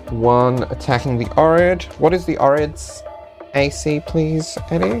misses. One attacking the Orid. What is the Orid's AC, please,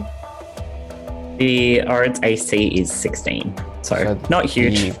 Eddie? The Orid's AC is 16, so not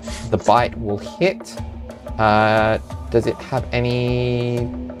huge. The bite will hit. Does it have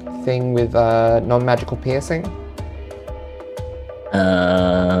anything with non-magical piercing?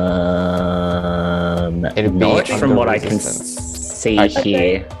 It'd be not from what resistance. I can see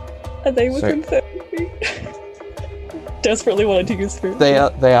here. Are they within 30 feet? Desperately wanted to use Spirit. They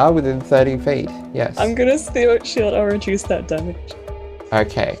are within 30 feet, yes. I'm gonna Spirit Shield or reduce that damage.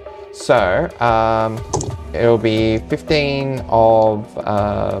 Okay, so it'll be 15 of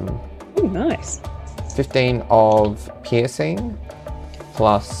Ooh, nice. 15 of piercing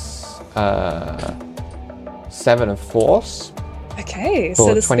plus 7 of force Okay, for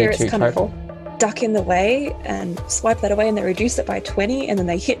so the 22 spirit's kind total. of duck in the way and swipe that away, and they reduce it by 20, and then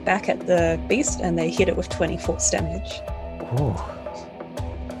they hit back at the beast, and they hit it with 20 force damage. Ooh.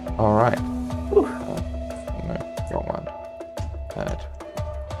 All right. No, wrong one. Third.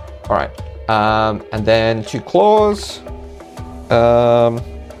 All right. And then 2 claws.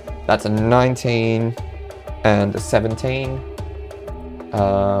 That's a 19 and a 17,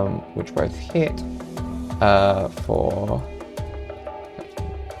 which both hit. For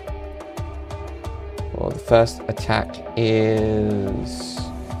the first attack is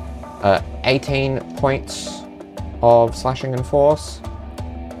 18 points of slashing and force.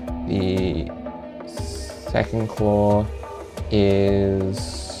 The second claw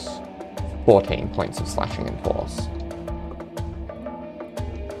is 14 points of slashing and force.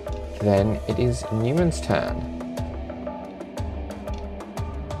 Then it is Newman's turn.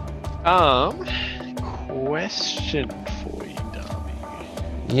 Question for you, Darby.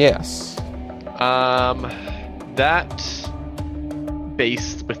 Yes. That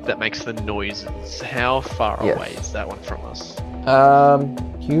beast that makes the noises, how far Yes. away is that one from us?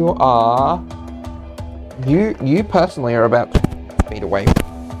 You personally are about 2 feet away,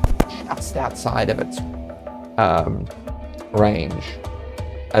 just outside of its range,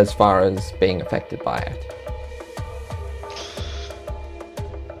 as far as being affected by it.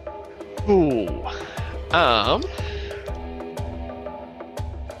 Ooh.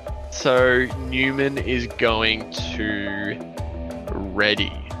 So Newman is going to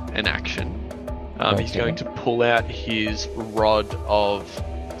ready an action. He's Okay. going to pull out his rod of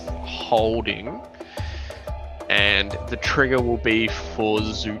holding, and the trigger will be for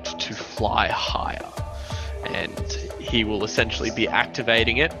Zoot to fly higher. And he will essentially be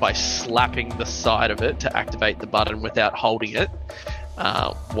activating it by slapping the side of it to activate the button without holding it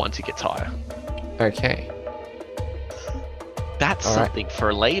once it gets higher. Okay. That's All right. something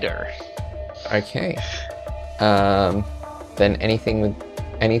for later. Okay. Then anything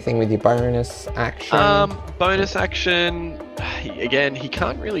with your bonus action? Bonus action. Again, he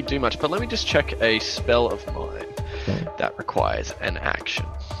can't really do much, but let me just check a spell of mine that requires an action.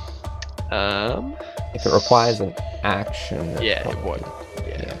 If it requires an action. then Yeah, it probably- would.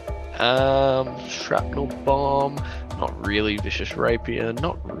 Yeah. Shrapnel bomb. Not really. Vicious rapier.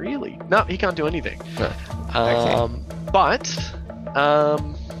 Not really. No, he can't do anything. No. Okay. But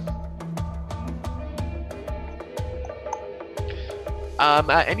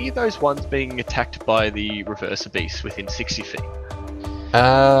are any of those ones being attacked by the Reverser Beast within 60 feet?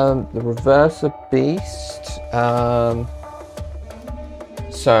 The Reverser Beast.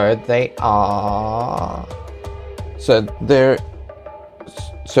 So they are. So they're.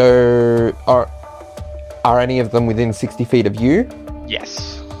 So are any of them within 60 feet of you?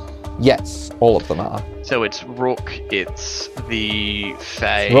 Yes. Yes, all of them are. So it's Rook, it's the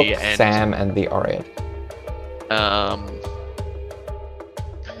Fae, Rook, and Sam, and the Oread.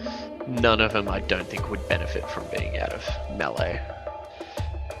 None of them I don't think would benefit from being out of melee.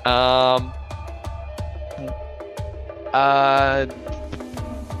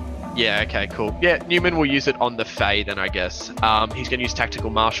 Yeah, okay, cool. Yeah, Newman will use it on the Fae then, I guess. He's going to use Tactical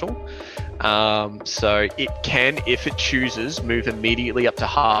Martial. So it can, if it chooses, move immediately up to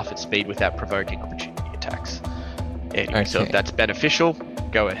half its speed without provoking opportunity attacks. Anyway, so if Okay. that's beneficial,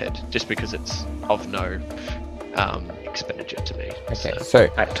 go ahead. Just because it's of no expenditure to me. Okay, So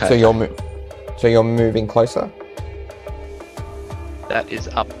so you're moving closer. that is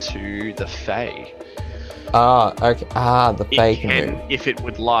up to the Fae. Okay. The Fae It can can, move. if it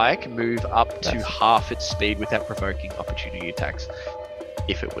would like, move up to That's- half its speed without provoking opportunity attacks.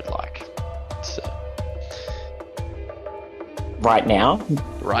 If it would like. So, Right now?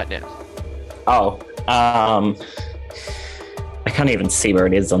 right now. Oh, I can't even see where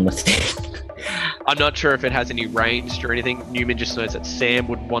it is on the thing. I'm not sure if it has any ranged or anything. Newman just knows that Sam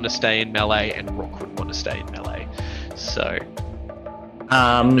would want to stay in melee and Rook would want to stay in melee. So,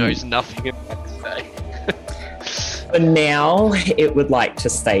 knows nothing about today. For now, it would like to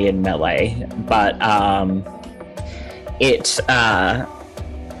stay in melee, but it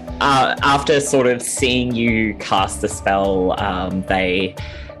after sort of seeing you cast the spell, they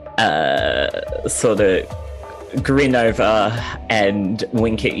sort of grin over and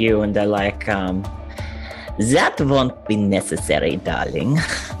wink at you, and they're like, "That won't be necessary, darling."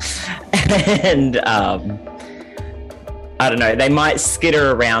 And I don't know. They might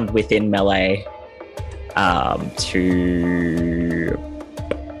skitter around within melee.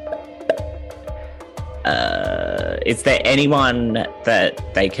 Is there anyone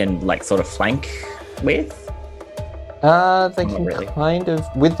that they can like sort of flank with? They Not can really. kind of,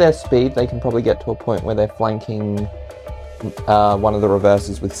 with their speed, they can probably get to a point where they're flanking one of the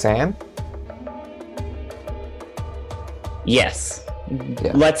reverses with Sam. Yes.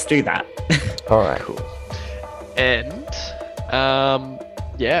 Yeah. Let's do that. All right. Cool. And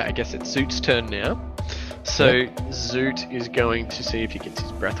I guess it's Zoot's turn now. So Zoot is going to see if he gets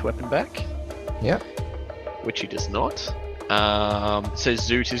his breath weapon back. Yep. Which he does not. So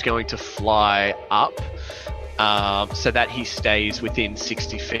Zoot is going to fly up so that he stays within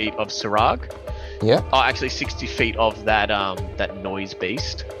 60 feet of Sarag. Yep. Oh, actually 60 feet of that noise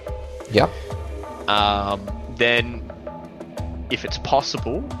beast. Yep. Then, if it's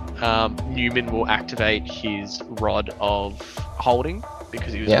possible, Newman will activate his rod of holding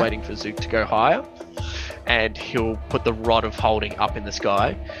because he was waiting for Zoot to go higher. And he'll put the rod of holding up in the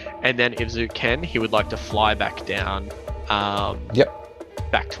sky. And then if Zoot can, he would like to fly back down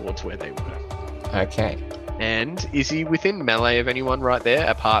back towards where they were. Okay. And is he within melee of anyone right there,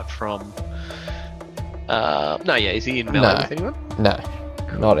 apart from... is he in melee with anyone? No,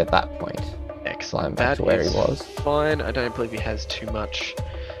 not at that point. Excellent. Back to where he was. Fine. I don't believe he has too much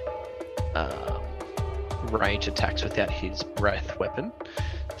range attacks without his breath weapon.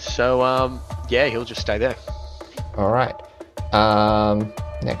 So, he'll just stay there. All right.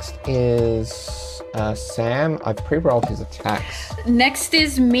 Next is Sam. I've pre-rolled his attacks. Next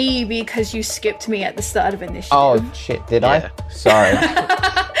is me because you skipped me at the start of initiative. Oh, shit. Did I? Sorry.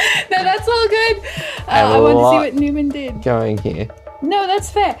 No, that's all good. I want to see what Newman did. Going here. No, that's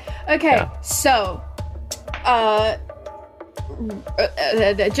fair. Okay, so,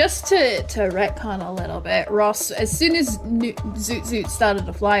 just to retcon a little bit, Ross, as soon as Zoot started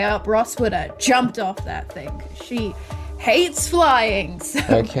to fly up, Ross would have jumped off that thing. She hates flying,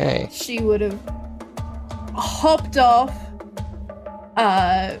 so she would have hopped off,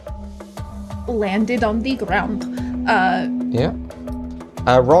 landed on the ground.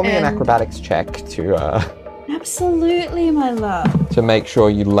 Roll me an acrobatics check to Absolutely, my love. to make sure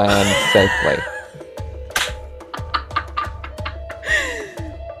you land safely.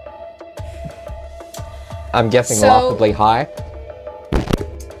 I'm guessing laughably high.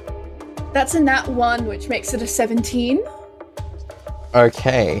 That's a nat 1, which makes it a 17.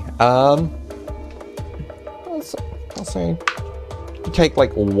 Okay. I'll say you take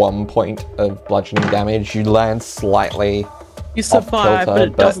like 1 point of bludgeoning damage. You land slightly. You survive, kilter, but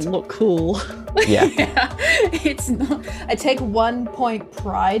it doesn't look cool. Yeah. It's not. I take 1 point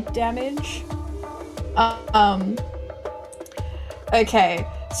pride damage. Okay,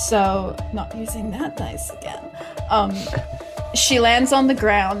 so not using that dice again. She lands on the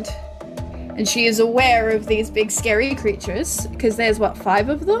ground, and she is aware of these big scary creatures because there's 5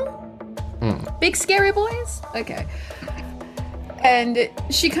 of them. Big scary boys. Okay, and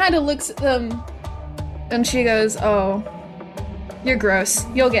she kind of looks at them, and she goes, "Oh, you're gross.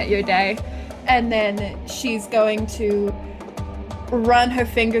 You'll get your day." And then she's going to run her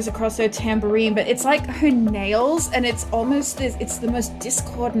fingers across her tambourine, but it's like her nails, and it's the most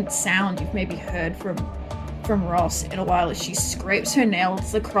discordant sound you've maybe heard from Ross in a while as she scrapes her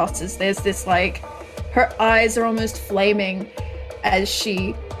nails across, as there's this her eyes are almost flaming as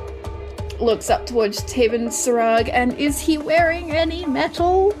she looks up towards Taven Sarag. And is he wearing any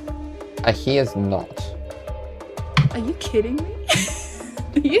metal? He is not. Are you kidding me?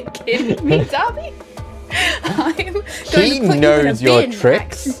 Are you kidding me, Darby? I'm going to put knows you in a your bin,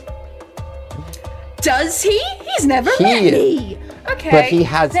 tricks. Max. Does he? He's never met me. Okay, but he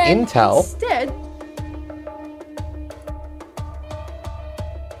has then intel. Instead,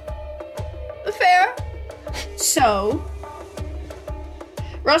 fair. So,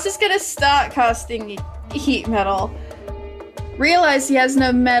 Ross is gonna start casting heat metal. Realize he has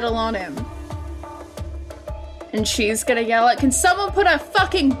no metal on him. And she's gonna yell out, "Can someone put a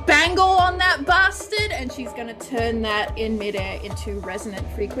fucking bangle on that bastard?" And she's gonna turn that in midair into resonant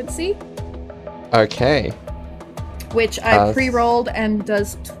frequency. Okay. Which I pre-rolled and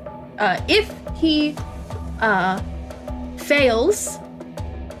does... if he fails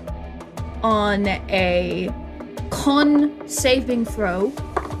on a con saving throw,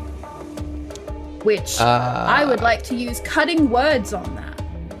 which I would like to use cutting words on that.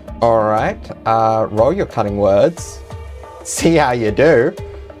 Alright, roll your cutting words. See how you do.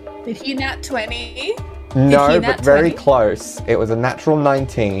 Did he nat 20? No, but very close. It was a natural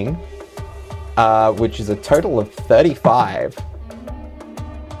 19, which is a total of 35.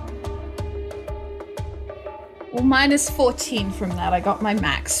 Well, minus 14 from that. I got my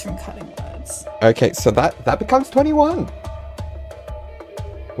max from cutting words. Okay, so that becomes 21.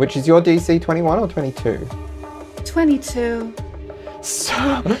 Which is your DC 21 or 22? 22.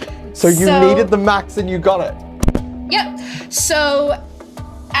 So you needed the max and you got it. Yep. So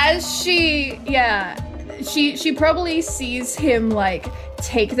as she probably sees him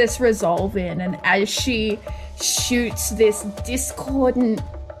take this resolve in, and as she shoots this discordant,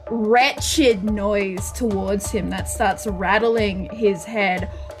 wretched noise towards him that starts rattling his head.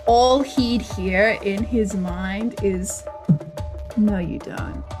 All he'd hear in his mind is, "No, you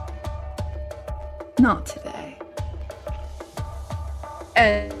don't. Not today."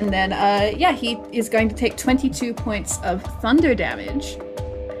 And then, he is going to take 22 points of thunder damage.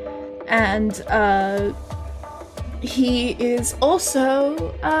 And, he is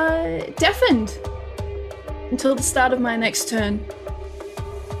also, deafened until the start of my next turn.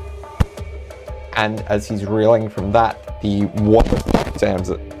 And as he's reeling from that, the one of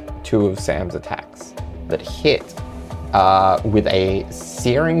two of Sam's attacks that hit with a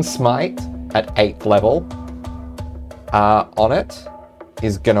Searing Smite at 8th level on it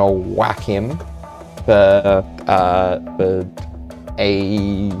is gonna whack him for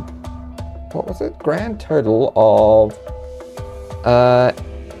a, what was it? Grand total of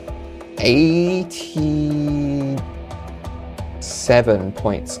 87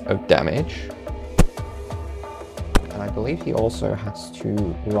 points of damage. And I believe he also has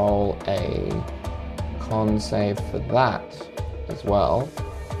to roll a con save for that as well.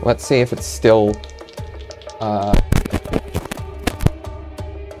 Let's see if it's still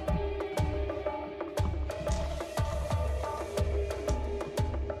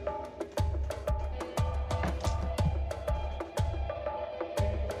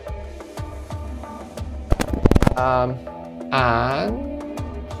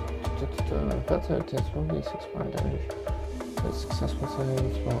and that's a test 1d6 fire damage. It's successful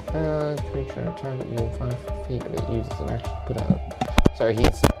save for creature target within 5 feet of it uses an action to put out. So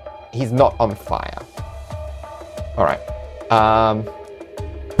he's not on fire. Alright. But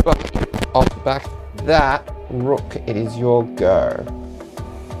off the back of that, Rook, it is your go.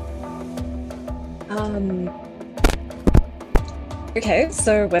 Okay,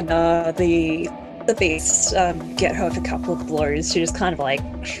 so when the beast get her with a couple of blows, she just kind of like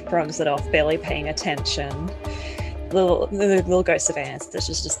shrugs it off, barely paying attention. The little ghost of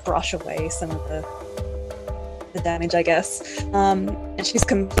ancestors just brush away some of the damage, I guess. And she's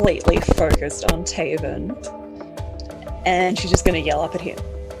completely focused on Taven. And she's just gonna yell up at him.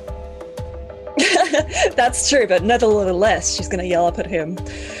 That's true, but nevertheless, she's gonna yell up at him.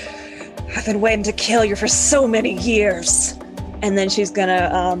 "I've been waiting to kill you for so many years." And then she's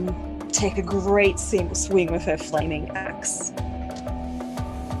gonna take a great swing with her flaming axe.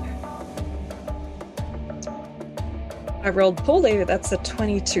 I rolled poorly, but that's a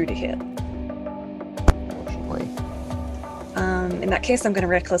 22 to hit. Unfortunately. In that case, I'm going to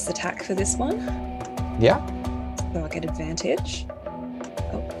reckless attack for this one. Yeah. So I'll get advantage.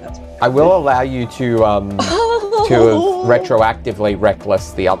 Oh, that's... I will allow you to retroactively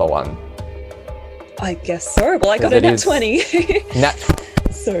reckless the other one. I guess so. Well, I got a nat 20.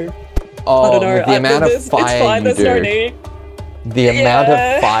 So... Oh, I don't know. the amount of fire you do. No need. The amount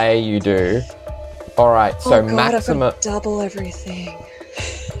of fire you do. Alright, so maximum... I've got to double everything.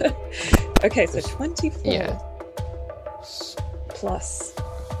 Okay, so 24. Yeah. Plus...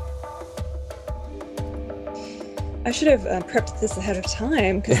 I should have prepped this ahead of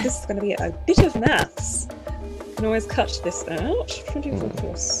time, because this is going to be a bit of maths. You can always cut this out. 24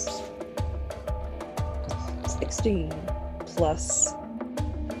 plus... 16 plus...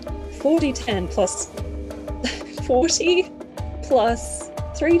 40d10 plus 40 plus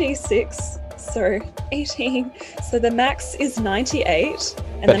 3d6, so 18. So the max is 98.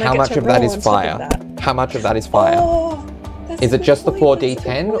 And but then how much of that is fire? How much of that is fire? Oh, is it just the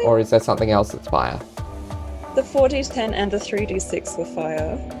 4d10 or is there something else that's fire? The 4d10 and the 3d6 were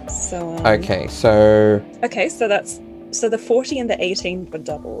fire. So okay, so the 40 and the 18 were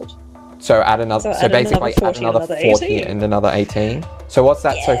doubled. So add another. So basically, add another 40 and another 18. So what's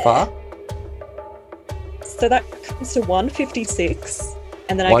that so far? So that comes to 156,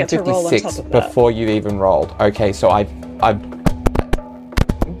 and then I get to roll on top of that. Before you even rolled. Okay, so I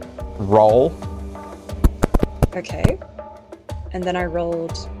roll. Okay, and then I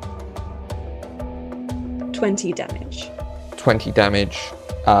rolled 20 damage. 20 damage.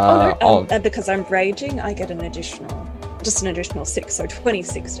 And because I'm raging, I get an additional 6, so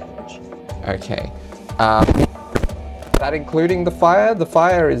 26 damage. Okay. That including the fire? The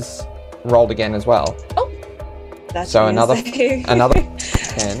fire is rolled again as well. Oh, that's so another 10.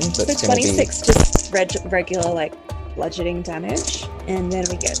 So 26 just regular like bludgeoning damage, and then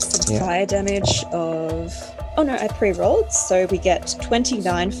we get some fire damage of. Oh no, I pre-rolled, so we get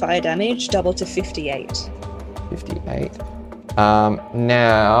 29 fire damage, double to 58. 58.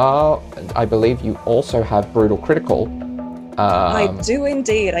 Now, I believe you also have brutal critical. I do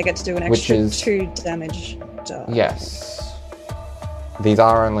indeed. I get to do an extra 2 damage. Yes. These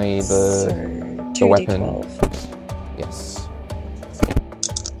are only the weapon. Yes.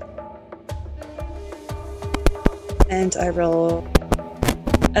 And I roll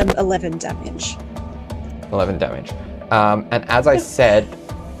 11 damage. 11 damage. And as I said,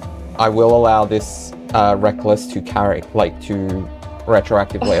 I will allow this reckless to carry, to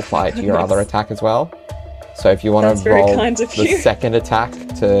retroactively apply to your other attack as well. So if you want That's to very roll kind of the you. second attack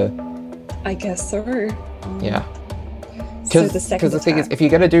to... I guess so. Yeah. So the second Because the thing is, attack- if you're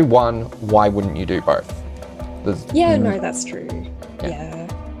going to do one, why wouldn't you do both? Yeah, no, that's true. Yeah.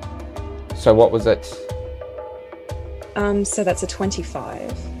 Yeah. So what was it? So that's a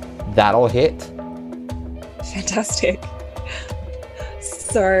 25. That'll hit. Fantastic.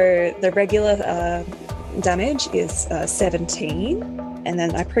 So the regular damage is 17, and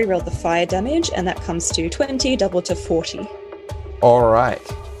then I pre-rolled the fire damage, and that comes to 20, double to 40. All right.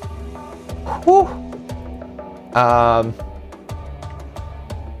 Whew.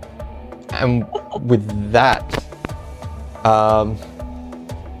 And with that,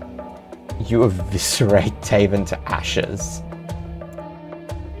 you eviscerate Taven to ashes.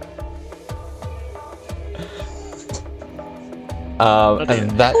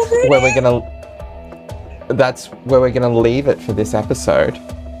 And that's where we're gonna. That's where we're gonna leave it for this episode.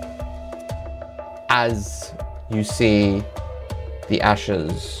 As you see the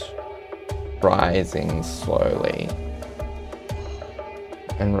ashes rising slowly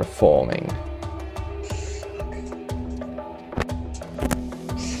and reforming.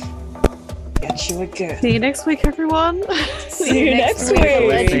 Get you a good. See you next week, everyone. See you next week. week.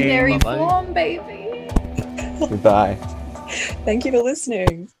 Legendary Bye-bye. form, baby. Goodbye. Thank you for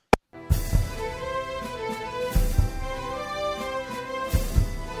listening.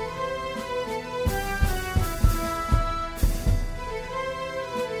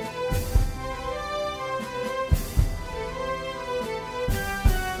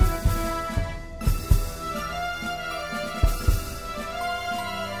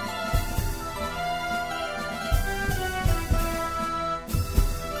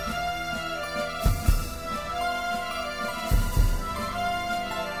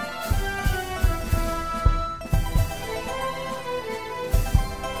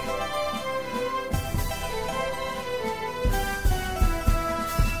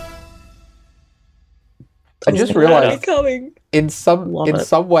 I just realized Coming. in some Love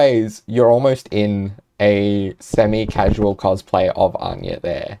it. ways you're almost in a semi-casual cosplay of Anya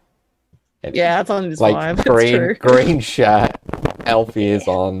there. It's Yeah, it's on his like vibe. It's true. green shirt, elf ears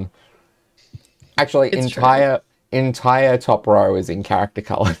on. Actually, It's entire top row is in character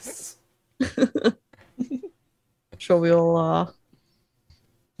colors. Sure, we all are.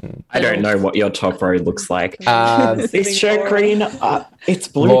 I don't know what your top row looks like. Sitting Is shirt for- green? It's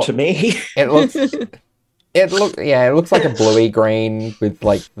blue Well- to me. It looks like a bluey green with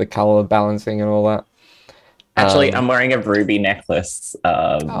like the color balancing and all that. Actually, I'm wearing a ruby necklace. So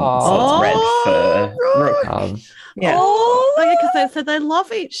Oh. it's red for Rook. Yeah. Oh, Oh, yeah, because they said they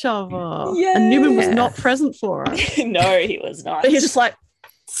love each other. And Newman was Yeah. not present for us. no, he was not. But he's just like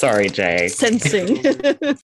Sorry, Jay. sensing.